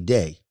every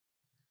day.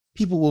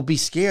 People will be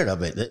scared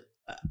of it.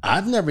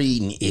 I've never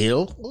eaten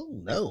eel. Oh,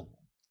 no.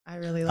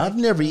 I've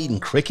never eaten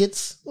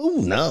crickets.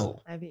 Oh,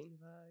 no. I've eaten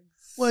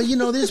bugs.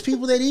 Well, there's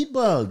people that eat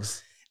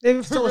bugs.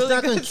 They're so really it's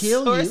not going to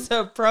kill you. Source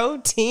of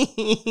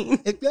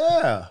protein.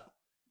 Yeah.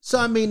 So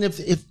I mean,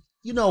 if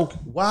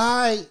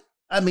why?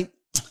 I mean,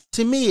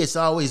 to me, it's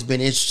always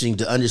been interesting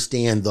to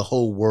understand the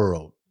whole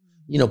world.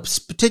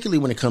 Particularly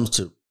when it comes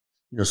to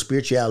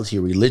spirituality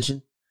or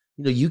religion.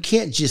 You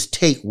can't just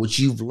take what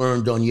you've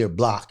learned on your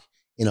block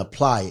and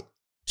apply it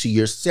to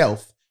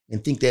yourself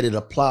and think that it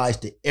applies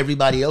to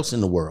everybody else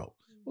in the world.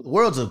 Well, the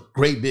world's a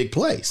great big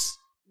place.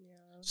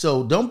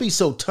 So don't be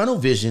so tunnel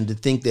vision to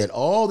think that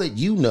all that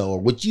you know or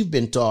what you've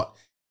been taught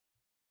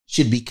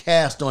should be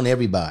cast on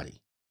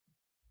everybody.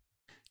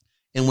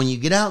 And when you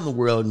get out in the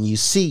world and you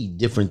see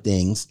different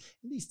things,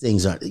 these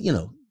things aren't,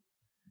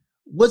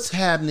 what's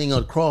happening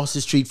across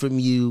the street from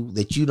you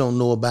that you don't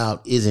know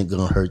about isn't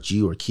going to hurt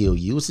you or kill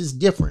you. It's just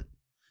different.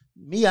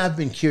 Me, I've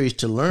been curious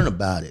to learn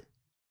about it,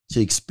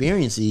 to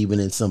experience it even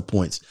at some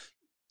points.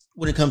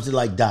 When it comes to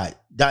like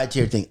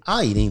dietary thing,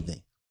 I eat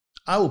anything.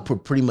 I will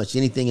put pretty much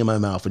anything in my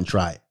mouth and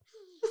try it.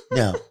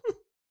 Now,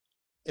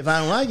 if I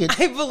don't like it,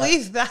 I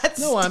believe that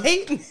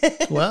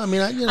statement. Well, I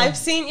mean, I've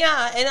seen,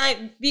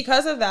 and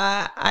because of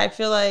that, I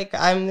feel like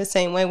I'm the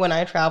same way when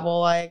I travel.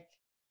 Like,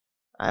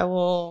 I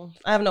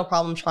have no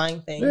problem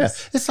trying things. Yeah,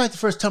 it's like the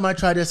first time I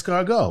tried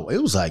escargot. It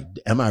was like,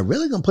 am I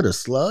really gonna put a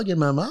slug in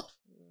my mouth?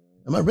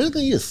 Am I really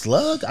going to eat a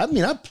slug? I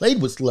mean, I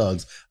played with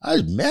slugs. I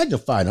was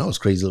magnified. I was a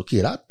crazy little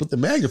kid. I put the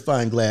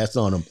magnifying glass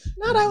on them.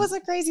 Not I was a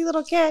crazy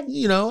little kid.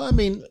 I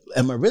mean,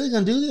 am I really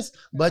going to do this?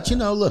 But,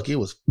 look, it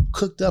was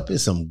cooked up in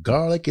some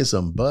garlic and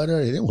some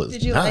butter, and it was nice.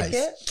 Did you like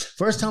it?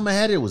 First time I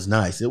had it, it was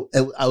nice.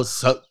 I was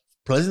so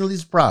pleasantly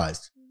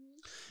surprised.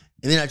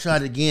 And then I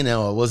tried it again.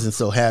 Now I wasn't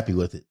so happy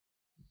with it.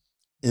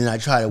 And then I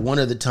tried it one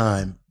other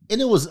time,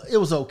 it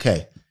was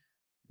okay.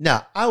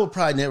 Now, I would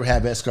probably never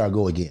have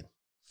escargot again.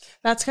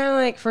 That's kind of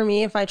like for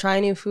me, if I try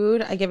new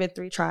food, I give it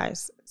 3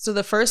 tries. So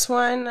the first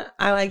one,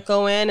 I like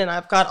go in and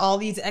I've got all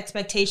these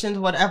expectations,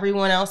 what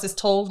everyone else has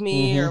told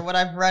me or what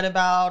I've read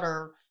about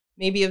or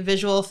maybe a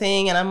visual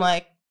thing. And I'm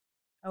like,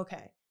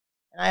 okay.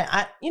 And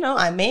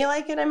I may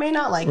like it, I may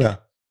not like it,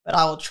 but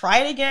I will try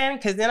it again.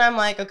 Cause then I'm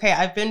like, okay,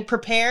 I've been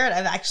prepared.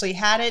 I've actually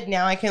had it.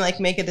 Now I can like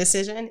make a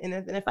decision. And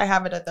then if I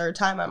have it a third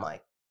time, I'm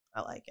like,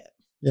 I like it.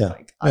 Yeah.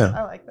 Like,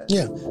 I like this.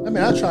 Yeah. I mean,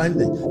 I'll try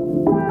anything.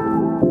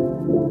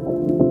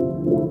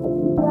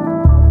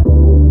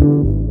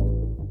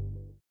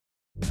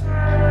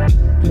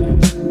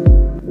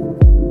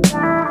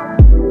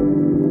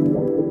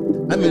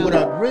 I mean, what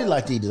I'd really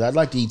like to eat is I'd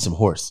like to eat some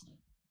horse.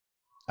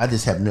 I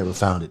just have never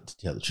found it, to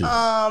tell the truth.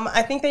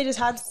 I think they just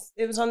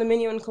it was on the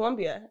menu in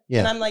Colombia. Yeah.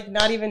 And I'm like,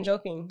 not even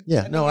joking.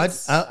 Yeah,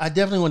 I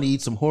definitely want to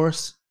eat some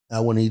horse. I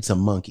want to eat some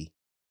monkey.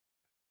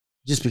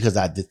 Just because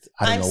I don't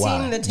know why.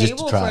 I've seen the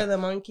table for the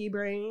monkey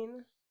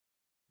brain.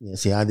 Yeah,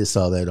 see, I just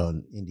saw that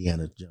on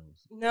Indiana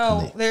Jones.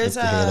 No, there's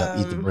the head up,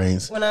 eat the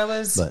brains. When I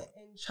was in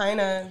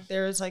China,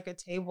 there was like a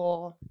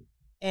table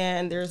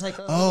and there's like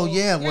a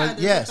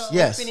yes,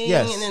 opening,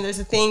 and then there's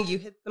a thing, you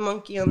hit the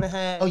monkey on the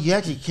head. Oh, you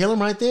actually kill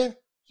him right there?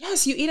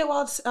 Yes, you eat it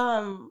while it's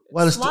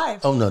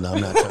live. Oh no,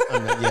 I'm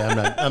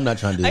not. I'm not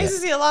trying to do that. I used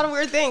to see a lot of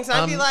weird things.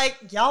 I'd be like,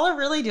 y'all are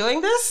really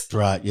doing this?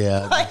 Right?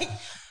 Yeah. Like,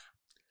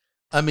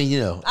 I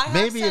mean,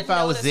 maybe if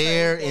I was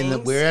there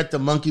and we're at the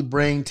monkey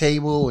brain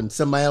table and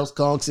somebody else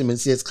calls him and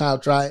says, "Kyle,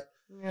 try it."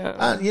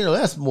 Yeah.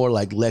 That's more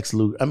like Lex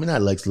Luger. I mean,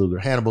 not Lex Luger,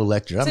 Hannibal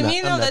Lecter. I'm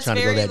not that's trying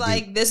to go that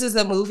like deep. This is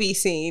a movie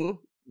scene.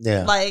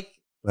 Yeah. Like,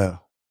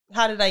 well,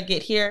 how did I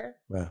get here?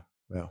 Well.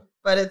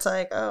 But it's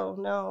like, oh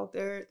no,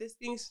 these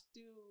things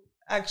do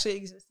actually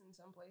exist in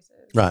some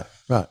places. Right.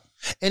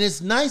 And it's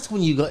nice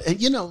when you go.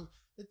 The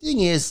thing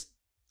is,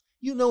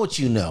 you know what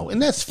you know,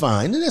 and that's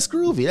fine, and that's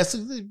groovy. That's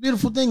a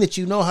beautiful thing that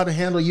you know how to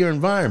handle your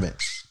environment.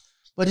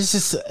 But it's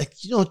just,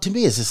 to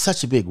me, it's just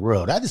such a big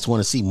world. I just want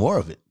to see more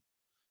of it.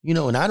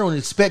 And I don't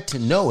expect to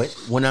know it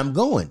when I'm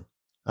going.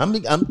 I'm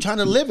trying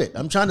to live it.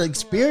 I'm trying to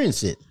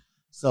experience it.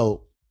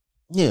 So,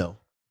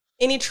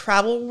 Any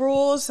travel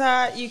rules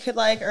that you could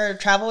like, or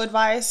travel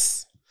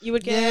advice you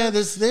would give?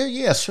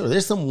 Yeah, sure.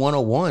 There's some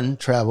 101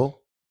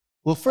 travel.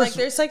 Well, first,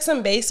 there's like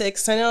some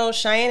basics. I know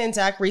Cheyenne and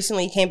Zach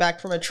recently came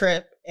back from a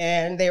trip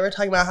and they were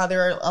talking about how there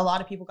were a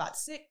lot of people got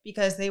sick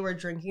because they were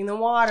drinking the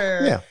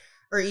water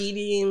or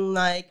eating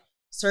like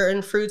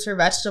certain fruits or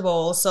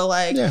vegetables. So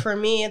for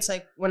me, it's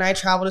like when I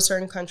travel to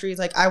certain countries,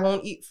 like I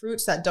won't eat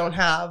fruits that don't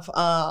have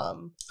a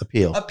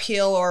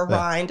peel or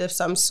rind of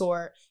some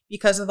sort,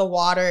 because of the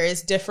water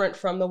is different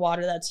from the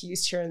water that's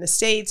used here in the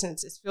States, and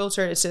it's just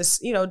filtered. It's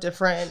just,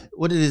 different.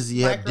 What it is,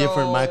 you have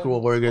different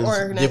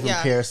microorganisms, different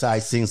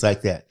parasites, things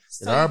like that.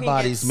 So that our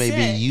bodies may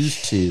be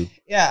used to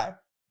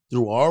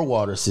through our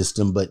water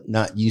system, but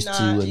not used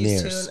to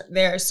in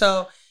theirs.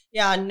 So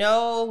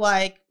no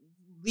like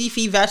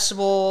leafy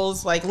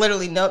vegetables, like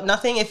literally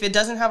nothing. If it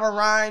doesn't have a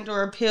rind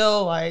or a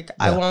peel, I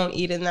won't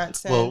eat in that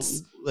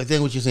sense. Well, I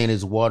think what you're saying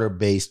is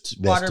water-based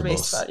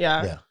vegetables.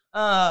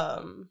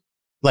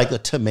 Like a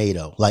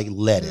tomato, like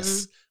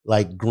lettuce,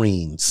 like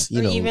greens,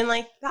 or even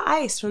like the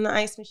ice from the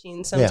ice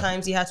machine.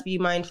 Sometimes you have to be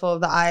mindful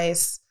of the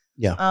ice.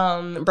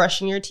 Yeah.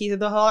 Brushing your teeth at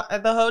the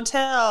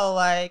hotel,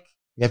 like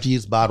you have to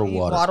use bottled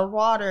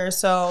water.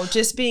 So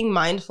just being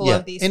mindful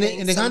of these things.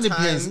 And it kind of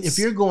depends. If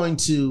you're going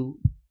to,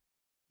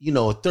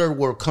 a third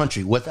world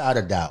country, without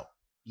a doubt,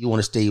 you want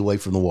to stay away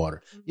from the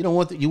water. You don't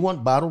want you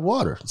want bottled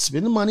water.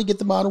 Spend the money, get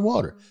the bottled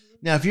water.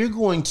 Now, if you're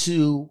going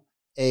to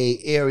a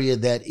area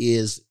that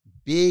is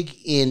big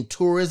in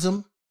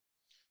tourism,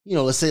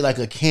 let's say like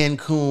a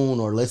Cancun,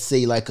 or let's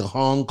say like a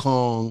Hong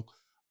Kong,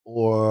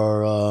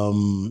 or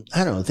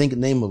I don't know, think of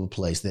the name of a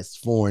place that's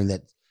foreign,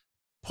 that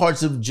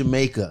parts of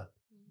Jamaica.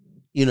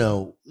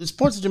 There's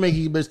parts of Jamaica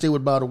you better stay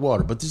with bottled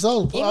water, but there's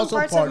also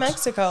parts of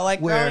Mexico. Like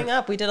growing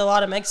up, we did a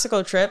lot of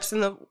Mexico trips,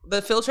 and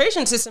the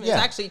filtration system has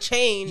actually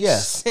changed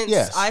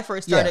since I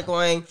first started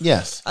going.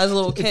 Yes, as a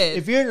little kid.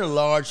 If you're in a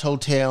large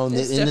hotel and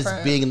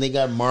it's big, and they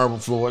got marble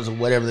floors or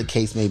whatever the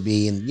case may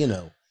be,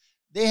 and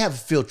they have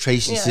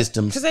filtration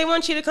systems because they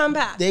want you to come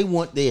back. They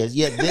want theirs.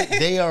 Yeah,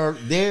 they are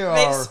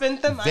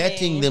spent the money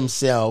vetting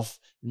themselves,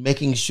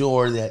 making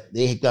sure that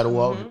they got a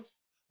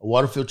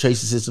water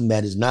filtration system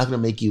that is not going to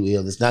make you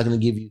ill. It's not going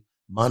to give you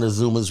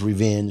Montezuma's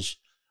revenge,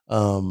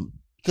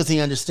 because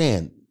they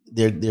understand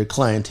their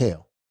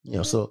clientele.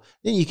 So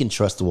then you can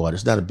trust the water.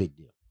 It's not a big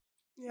deal.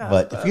 Yeah,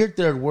 but if you're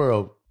third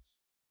world,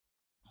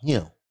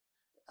 and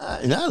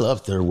I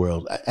love third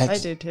world. I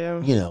do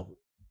too.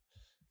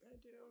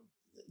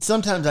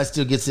 Sometimes I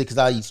still get sick because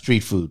I eat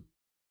street food.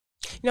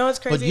 It's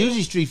crazy. But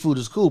usually street food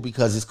is cool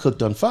because it's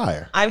cooked on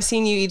fire. I've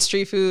seen you eat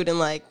street food and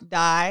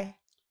die.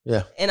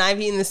 Yeah. And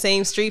I've eaten the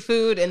same street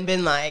food and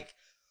been like,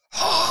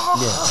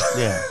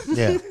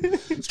 yeah.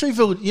 Street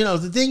food,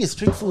 the thing is,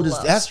 street food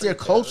that's their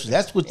culture.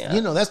 That's what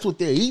that's what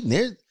they're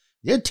eating.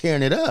 They're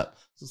tearing it up.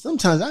 So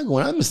sometimes I go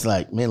and I'm just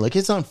like, man, look,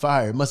 it's on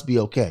fire. It must be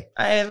okay.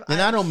 And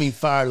I don't mean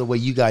fire the way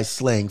you guys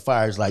slang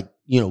fires like,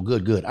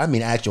 good. I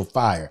mean actual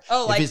fire.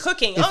 Oh, like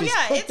cooking. If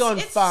it's cooked on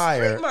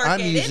fire,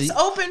 it's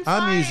open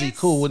fire. I'm usually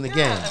cool in the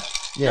game.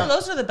 Yeah. No,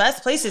 those are the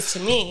best places to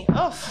me.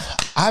 Oh,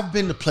 I've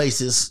been to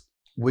places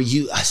where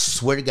I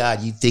swear to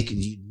God, you think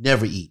you'd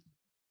never eat.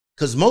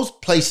 Because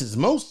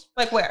most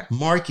like where?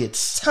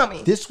 Markets. Tell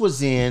me. This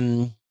was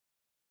in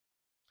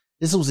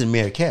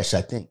Marrakesh,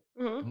 I think.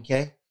 Mm-hmm.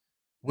 Okay.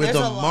 Where There's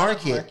the a lot of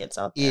market markets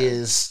out there.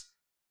 is,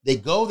 they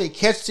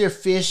catch their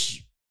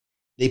fish,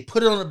 they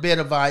put it on a bed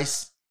of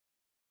ice.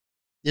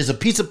 There's a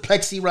piece of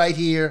plexi right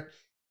here,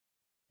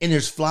 and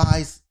there's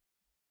flies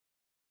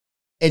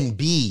and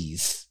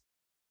bees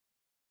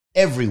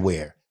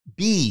everywhere.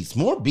 Bees,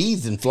 more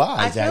bees than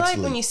flies, I feel actually.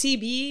 like when you see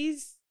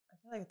bees, I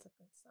feel like it's a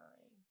good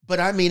sign. But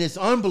I mean, it's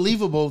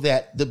unbelievable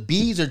that the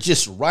bees are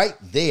just right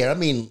there. I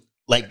mean,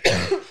 like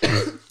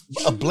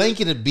a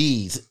blanket of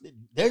bees.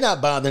 They're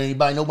not bothering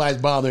anybody. Nobody's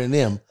bothering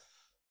them.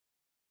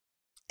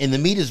 And the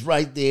meat is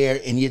right there.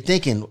 And you're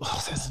thinking,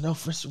 there's no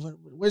refrigerator.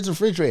 Where's the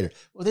refrigerator?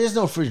 Well, there's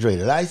no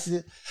refrigerator.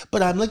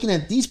 But I'm looking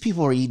at these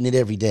people are eating it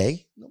every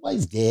day.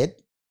 Nobody's dead.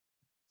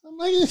 I'm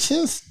like,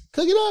 just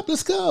cook it up.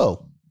 Let's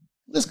go.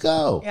 Let's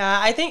go. Yeah,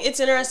 I think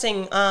it's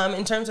interesting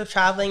in terms of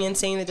traveling and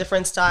seeing the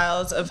different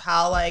styles of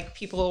how like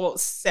people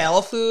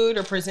sell food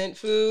or present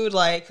food,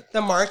 like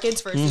the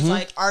markets versus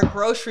like our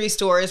grocery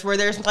stores where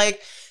there's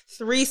like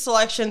 3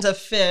 selections of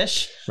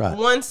fish, right.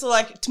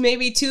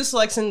 maybe 2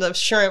 selections of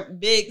shrimp,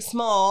 big,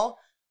 small,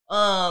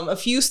 a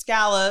few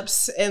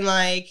scallops, and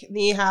like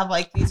then you have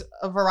like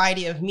a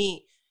variety of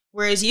meat.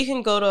 Whereas you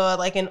can go to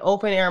like an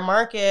open air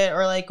market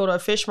or like go to a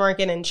fish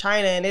market in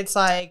China and it's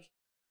like,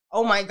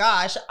 oh my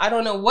gosh, I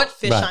don't know what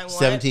fish I want.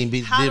 17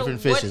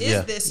 different fishes. What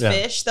is this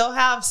fish? They'll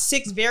have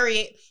 6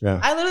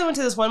 I literally went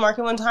to this one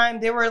market one time.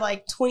 There were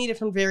like 20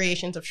 different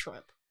variations of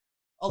shrimp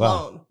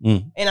alone. Wow.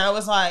 Mm. And I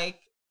was like,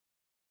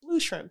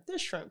 blue shrimp,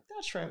 this shrimp,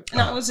 that shrimp. And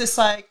I was just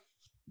like,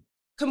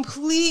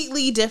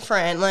 completely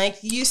different. Like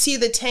you see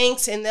the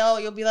tanks and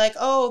they'll be like,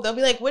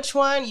 which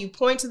one? You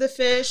point to the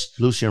fish.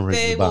 Blue shrimp.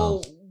 They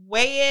will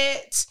weigh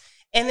it.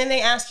 And then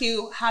they ask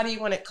you, how do you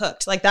want it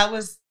cooked? Like that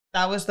was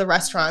the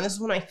restaurant. This is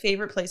one of my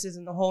favorite places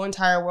in the whole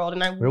entire world.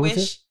 And Where was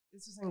it?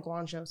 This was in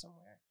Guangzhou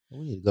somewhere. We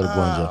need to go to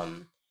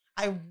Guangzhou.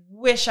 I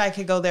wish I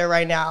could go there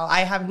right now.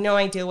 I have no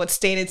idea what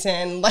state it's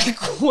in, like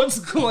what's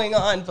going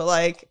on, but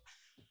like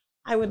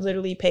I would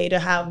literally pay to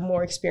have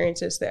more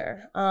experiences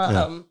there.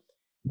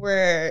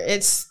 Where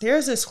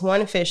there's this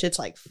one fish, it's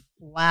like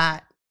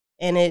flat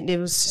and it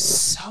was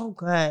so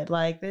good.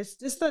 Like this,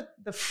 just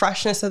the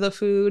freshness of the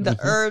food, the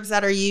herbs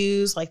that are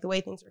used, like the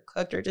way things are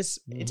cooked are just,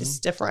 it's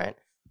just different.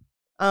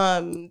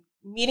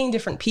 Meeting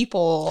different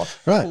people,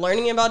 right.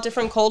 Learning about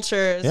different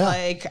cultures. Yeah.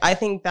 Like, I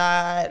think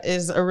that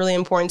is a really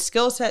important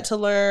skill set to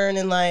learn.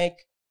 And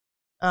like,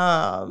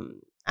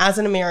 as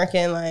an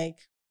American, like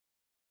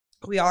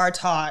we are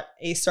taught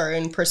a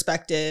certain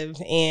perspective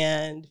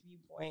and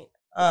viewpoint.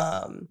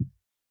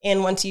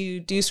 And once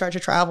you do start to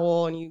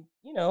travel and you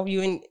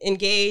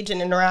engage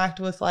and interact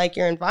with like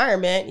your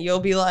environment, you'll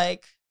be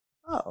like,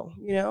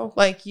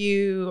 like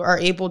you are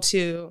able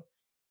to,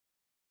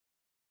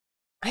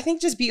 I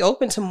think, just be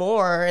open to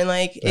more. And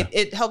like,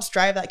 it helps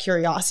drive that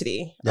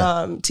curiosity,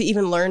 to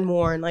even learn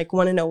more and like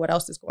want to know what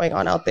else is going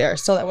on out there.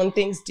 So that when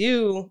things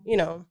do,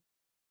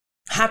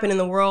 happen in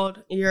the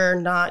world, you're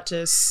not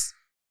just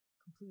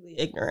completely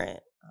ignorant.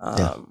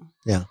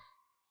 Yeah.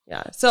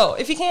 So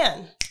if you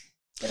can,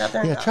 get out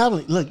there. Yeah,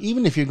 traveling. Look,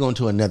 even if you're going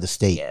to another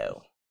state.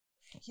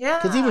 Yeah.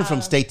 Because even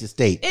from state to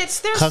state,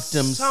 there's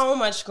customs, so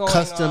much going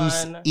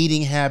on.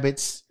 Eating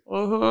habits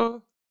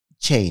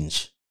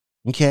change.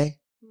 Okay?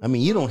 I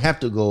mean, you don't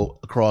have to go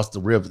across the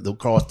river,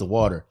 across the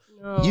water.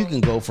 No. You can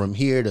go from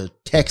here to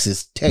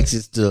Texas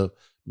to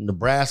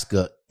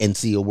Nebraska and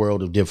see a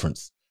world of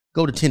difference.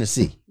 Go to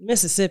Tennessee.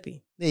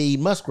 Mississippi. They eat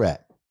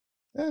muskrat.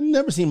 I've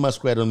never seen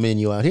muskrat on the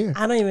menu out here.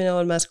 I don't even know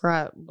what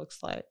muskrat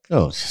looks like.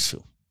 Oh,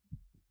 shoot.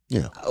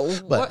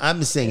 But I'm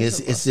just saying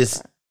it's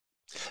just,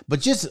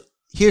 but just,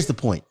 here's the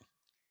point.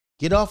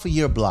 Get off of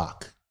your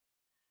block.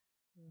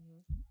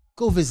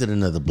 Go visit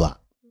another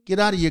block. Get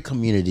out of your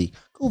community.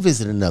 Go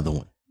visit another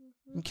one.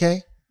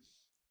 Okay?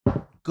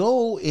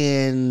 Go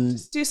and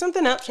just do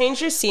something up.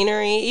 Change your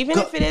scenery, even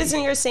if it is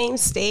in your same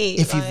state.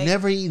 If you've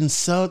never eaten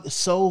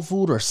soul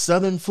food or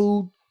Southern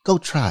food, go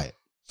try it.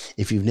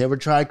 If you've never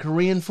tried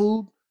Korean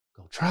food,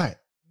 go try it.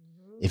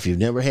 If you've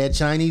never had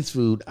Chinese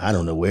food, I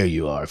don't know where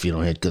you are if you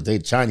don't have,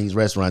 because Chinese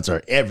restaurants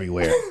are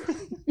everywhere.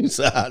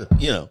 So,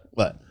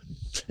 but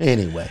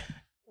anyway.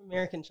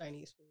 American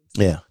Chinese food.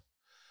 Yeah.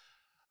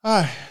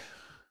 All right. I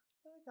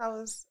feel like that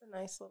was a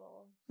nice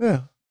little.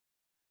 Yeah.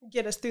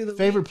 Get us through the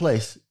favorite week.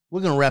 Place. We're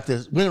gonna wrap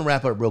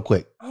up real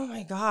quick. Oh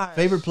my god.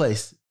 Favorite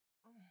place.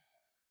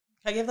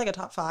 Can I give like a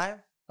top 5?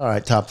 All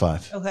right, top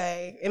 5.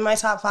 Okay, in my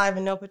top 5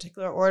 in no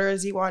particular order,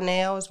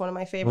 Zihuatanejo is one of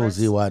my favorites.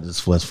 Zihuat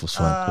was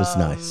fun. It's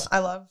nice. I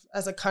love,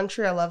 as a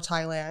country, I love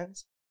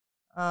Thailand.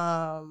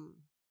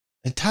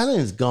 And Thailand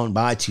has gone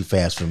by too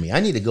fast for me. I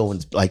need to go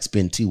and like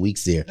spend 2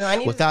 weeks there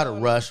without a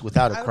rush,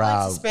 without a crowd. I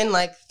would like to spend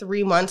like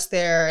 3 months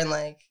there and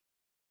like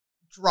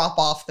drop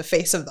off the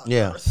face of the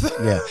earth.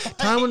 Yeah.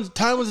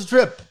 Taiwan's a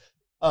trip.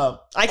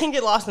 I can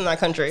get lost in that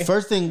country.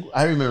 First thing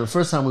I remember,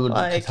 first time we went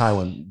to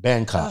Taiwan,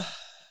 Bangkok.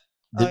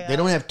 They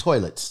don't have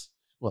toilets.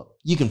 Well,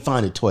 you can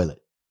find a toilet,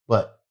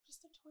 but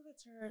just the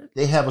toilets are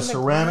they have a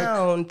ceramic.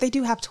 Ground. They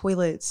do have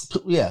toilets.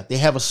 Yeah, they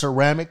have a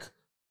ceramic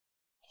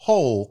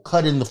hole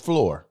cut in the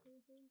floor.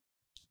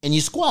 And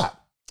you squat.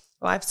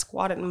 Well, I've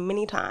squatted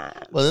many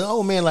times. Well, an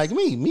old man like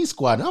me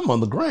squatting, I'm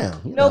on the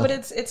ground. No, but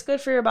it's good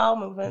for your bowel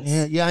movements.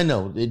 Yeah, I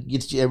know. It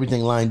gets you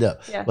everything lined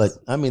up. Yes. But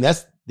I mean,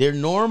 that's their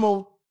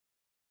normal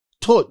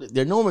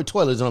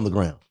toilets on the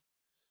ground.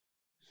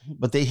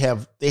 But they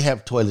have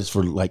toilets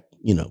for like,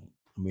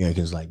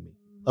 Americans like me.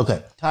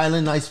 Okay,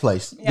 Thailand, nice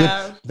place.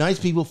 Yeah. Good, nice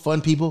people,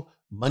 fun people.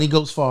 Money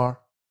goes far.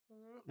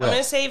 I'm going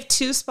to save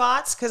 2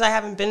 spots because I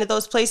haven't been to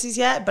those places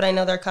yet, but I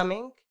know they're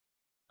coming.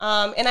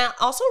 And I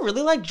also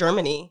really like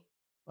Germany.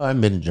 I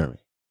haven't been to Germany.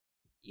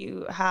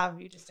 You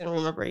just didn't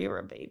remember you were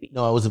a baby.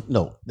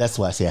 No, that's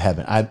why I say I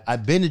haven't.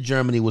 I've been to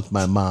Germany with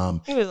my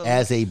mom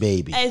as a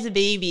baby. As a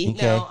baby.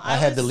 Okay. No, I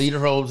had the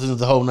lederhosen and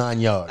the whole 9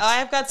 yards. Oh,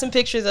 I've got some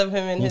pictures of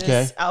him in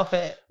his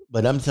outfit.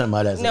 But I'm talking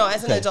about as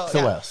an adult.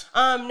 So else.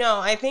 No,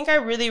 I think I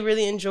really,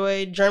 really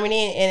enjoyed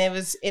Germany and it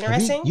was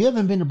interesting. You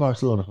haven't been to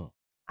Barcelona, huh?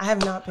 I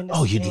have not been to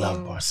Spain. Spain. You'd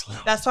love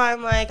Barcelona. That's why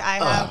I'm like, I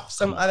have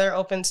some other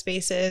open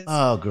spaces.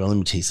 Oh, girl, let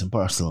me tell you something.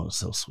 Barcelona's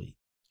so sweet.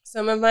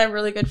 Some of my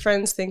really good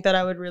friends think that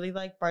I would really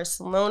like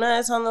Barcelona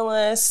is on the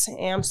list,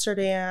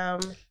 Amsterdam,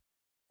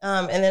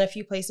 and then a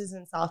few places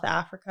in South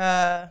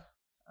Africa.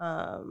 Wait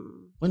a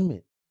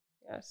minute.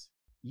 Yes.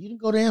 You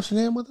didn't go to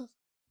Amsterdam with us?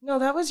 No,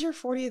 that was your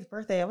 40th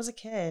birthday. I was a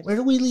kid. Where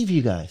did we leave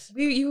you guys?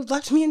 You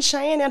left me and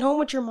Cheyenne at home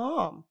with your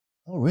mom.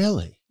 Oh,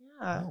 really?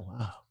 Yeah. Oh,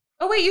 wow.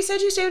 Oh, wait, you said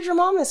you stayed with your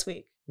mom this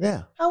week.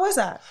 Yeah. How was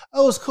that?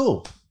 Oh, it was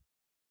cool.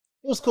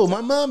 It was cool.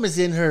 My mom is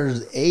in her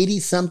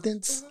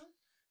 80-somethings.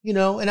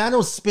 Mm-hmm. And I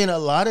don't spend a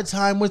lot of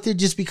time with her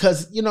just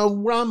because,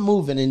 where I'm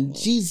moving and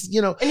she's,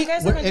 And you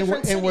guys live in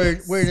different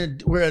cities.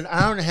 we're an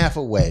hour and a half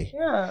away.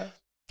 Yeah.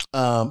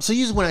 So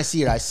usually when I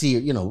see her,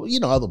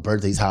 all the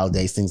birthdays,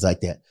 holidays, things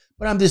like that.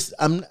 But I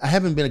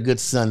haven't been a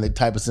good son, the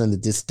type of son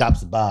that just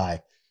stops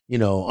by,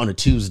 on a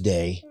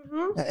Tuesday.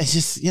 Mm-hmm. It's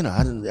just,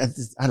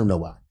 I don't know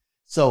why.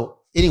 So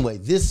anyway,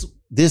 this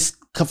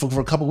for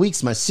a couple of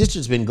weeks, my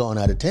sister's been gone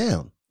out of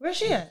town. Where's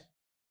she at?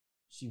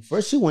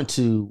 She went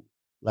to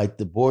like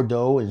the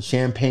Bordeaux and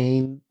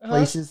Champagne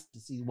places to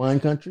see wine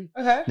country.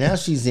 Okay. Now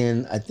she's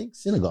in, I think,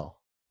 Senegal.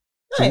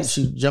 Nice.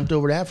 She jumped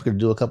over to Africa to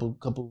do a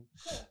couple.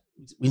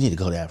 We need to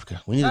go to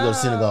Africa. We need to go to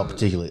Senegal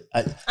particularly.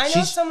 I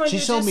know someone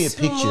who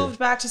moved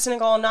back to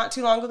Senegal not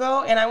too long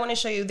ago, and I want to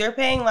show you. They're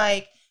paying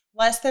like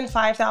less than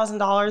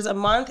 $5,000 a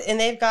month, and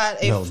they've got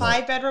a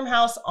 5-bedroom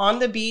house on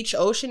the beach,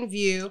 ocean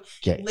view,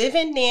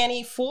 live-in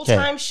nanny,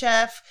 full-time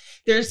chef.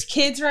 There's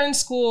kids are in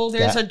school.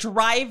 There's a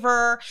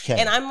driver,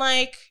 and I'm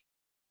like,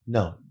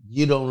 no,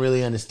 you don't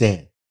really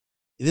understand.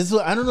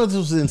 I don't know if this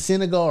was in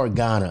Senegal or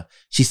Ghana.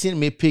 She sent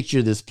me a picture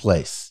of this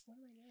place.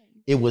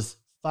 It was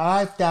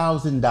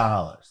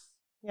 $5,000.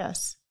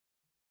 Yes.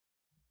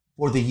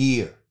 For the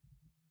year.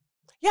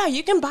 Yeah,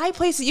 you can buy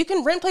places. You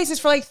can rent places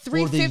for like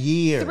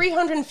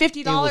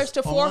 $350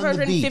 to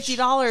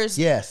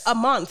 $450 a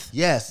month.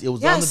 Yes, it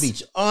was on the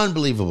beach.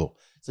 Unbelievable.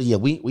 So yeah,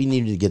 we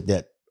need to get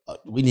that.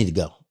 We need to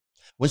go.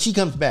 When she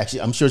comes back,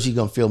 I'm sure she's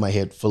gonna fill my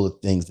head full of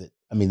things that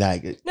I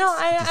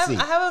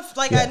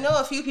have know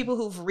a few people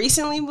who've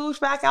recently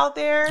moved back out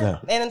there, and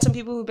then some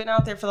people who've been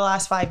out there for the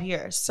last 5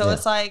 years. So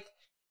it's like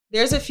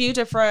there's a few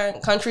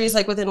different countries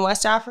like within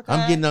West Africa.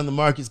 I'm getting on the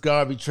Marcus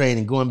Garvey train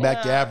and going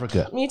back to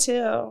Africa. Me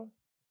too.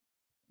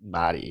 I'm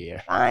out of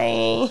here.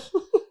 Bye.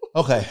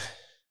 Okay.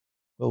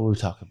 What were we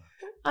talking about?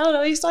 I don't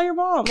know. You saw your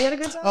mom. You had a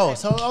good time.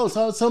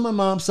 So my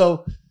mom.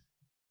 So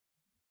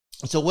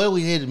what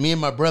we did, me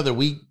and my brother,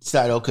 we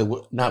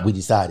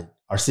decided.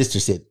 Our sister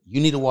said, you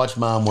need to watch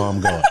Mom while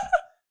I'm going.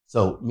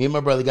 So me and my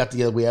brother got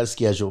together. We had a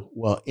schedule.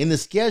 Well, in the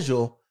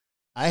schedule,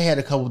 I had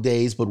a couple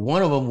days, but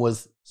one of them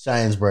was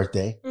Cheyenne's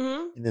birthday.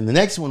 Mm-hmm. And then the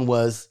next one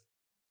was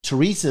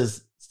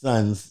Teresa's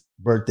son's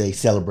birthday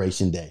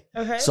celebration day.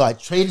 Okay. So I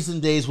traded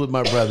some days with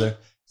my brother.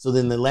 So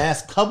then the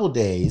last couple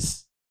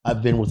days,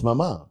 I've been with my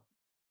mom.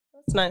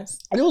 That's nice.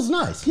 And it was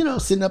nice,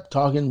 sitting up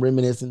talking,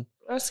 reminiscing.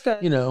 That's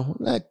good.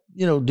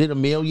 Did a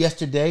meal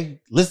yesterday.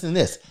 Listen to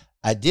this.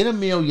 I did a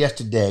meal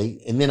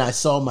yesterday, and then I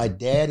saw my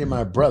dad and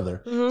my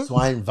brother, so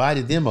I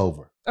invited them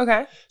over.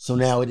 Okay. So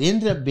now it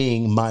ended up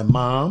being my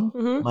mom,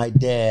 my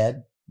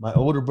dad, my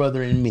older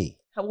brother, and me.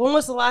 When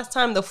was the last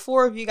time the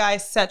 4 of you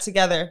guys sat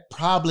together?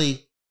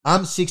 Probably,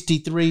 I'm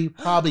 63,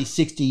 probably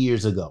 60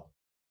 years ago.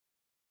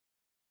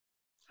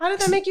 How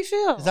did that make you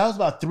feel? Because I was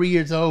about 3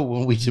 years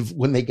old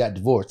when they got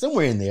divorced,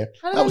 somewhere in there.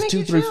 How did that make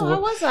you feel?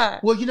 How was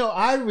that? Well,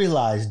 I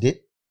realized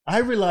it. I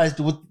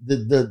realized with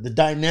the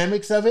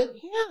dynamics of it.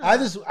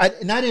 Yeah. I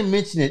didn't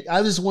mention it.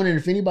 I was just wondering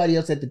if anybody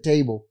else at the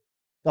table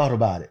thought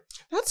about it.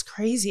 That's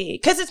crazy.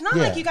 Because it's not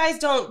like you guys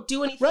don't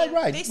do anything.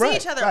 Right. They see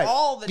each other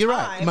all the time. You're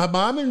right. My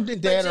mom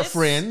and dad are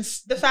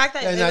friends. The fact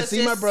that and I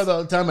see my brother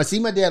all the time. I see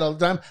my dad all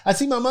the time. I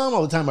see my mom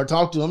all the time. I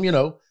talk to them, you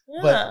know.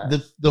 Yeah.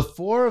 But the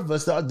four of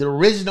us, the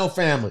original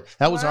family,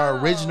 that was our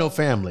original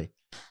family,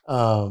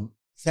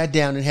 sat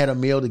down and had a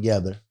meal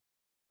together.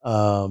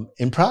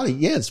 And probably,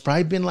 it's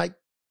probably been like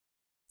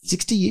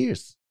 60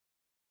 years.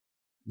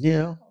 You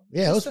know?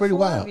 Yeah, it was pretty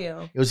wild.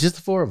 It was just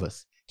the four of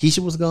us. Keisha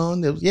was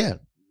gone.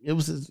 It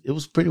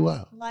was pretty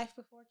wild. Life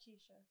before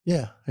Keisha.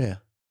 Yeah.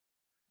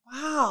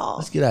 Wow.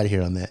 Let's get out of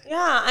here on that.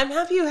 Yeah, I'm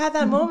happy you had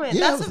that moment.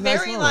 Yeah, that's a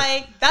very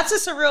that's a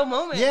surreal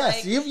moment.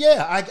 Yes,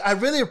 I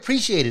really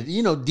appreciate it.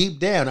 You know, deep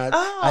down,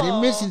 I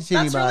didn't mention to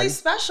anybody. That's really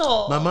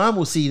special. My mom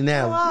will see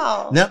now. Oh,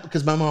 wow. Not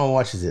because my mom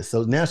watches this,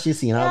 so now she's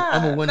seeing.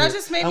 I'm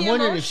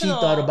wondering if she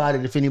thought about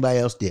it, if anybody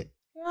else did.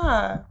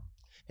 Yeah.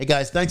 Hey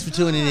guys, thanks for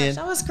tuning in.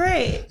 That was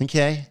great.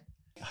 Okay.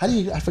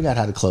 I forgot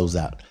how to close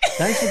out.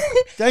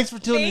 Thanks for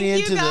tuning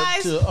in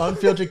to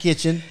Unfiltered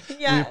Kitchen.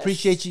 Yes. We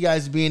appreciate you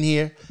guys being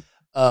here.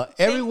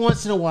 Every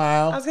once in a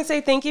while. I was going to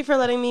say thank you for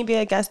letting me be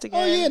a guest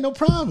again. Oh yeah, no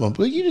problem.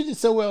 Well, you did it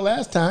so well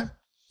last time.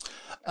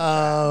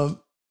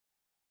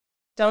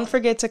 Don't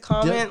forget to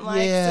comment,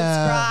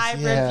 subscribe,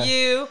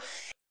 review.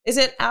 Is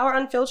it Our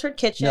Unfiltered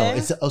Kitchen? No,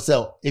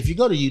 so if you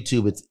go to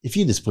YouTube, if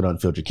you just put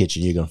Unfiltered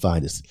Kitchen, you're going to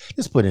find us.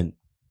 Just put in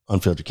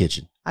Unfiltered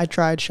Kitchen. I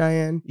tried,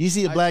 Cheyenne. You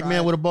see a black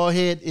man with a bald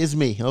head? It's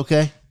me,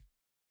 okay?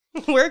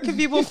 Where can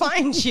people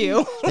find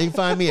you? They can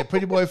find me at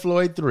Pretty Boy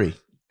Floyd 3.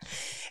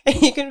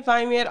 And you can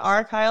find me at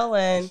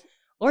Lynn,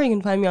 or you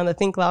can find me on the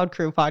Think Loud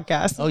Crew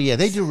podcast. Oh, yeah.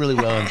 They do really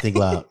well on Think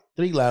Loud.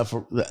 Think Loud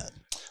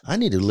I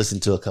need to listen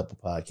to a couple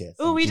podcasts.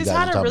 Oh, we just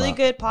had a really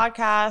good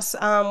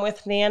podcast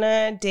with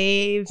Nana,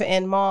 Dave,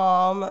 and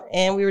Mom.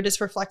 And we were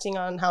just reflecting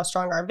on how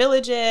strong our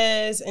village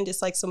is and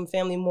just like some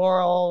family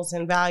morals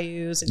and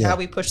values and how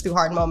we push through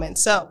hard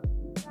moments. So,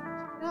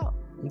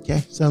 okay.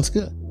 Sounds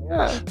good.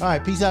 Yeah. All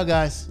right. Peace out,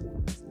 guys.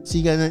 See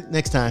you guys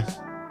next time.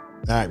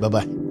 All right.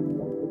 Bye-bye.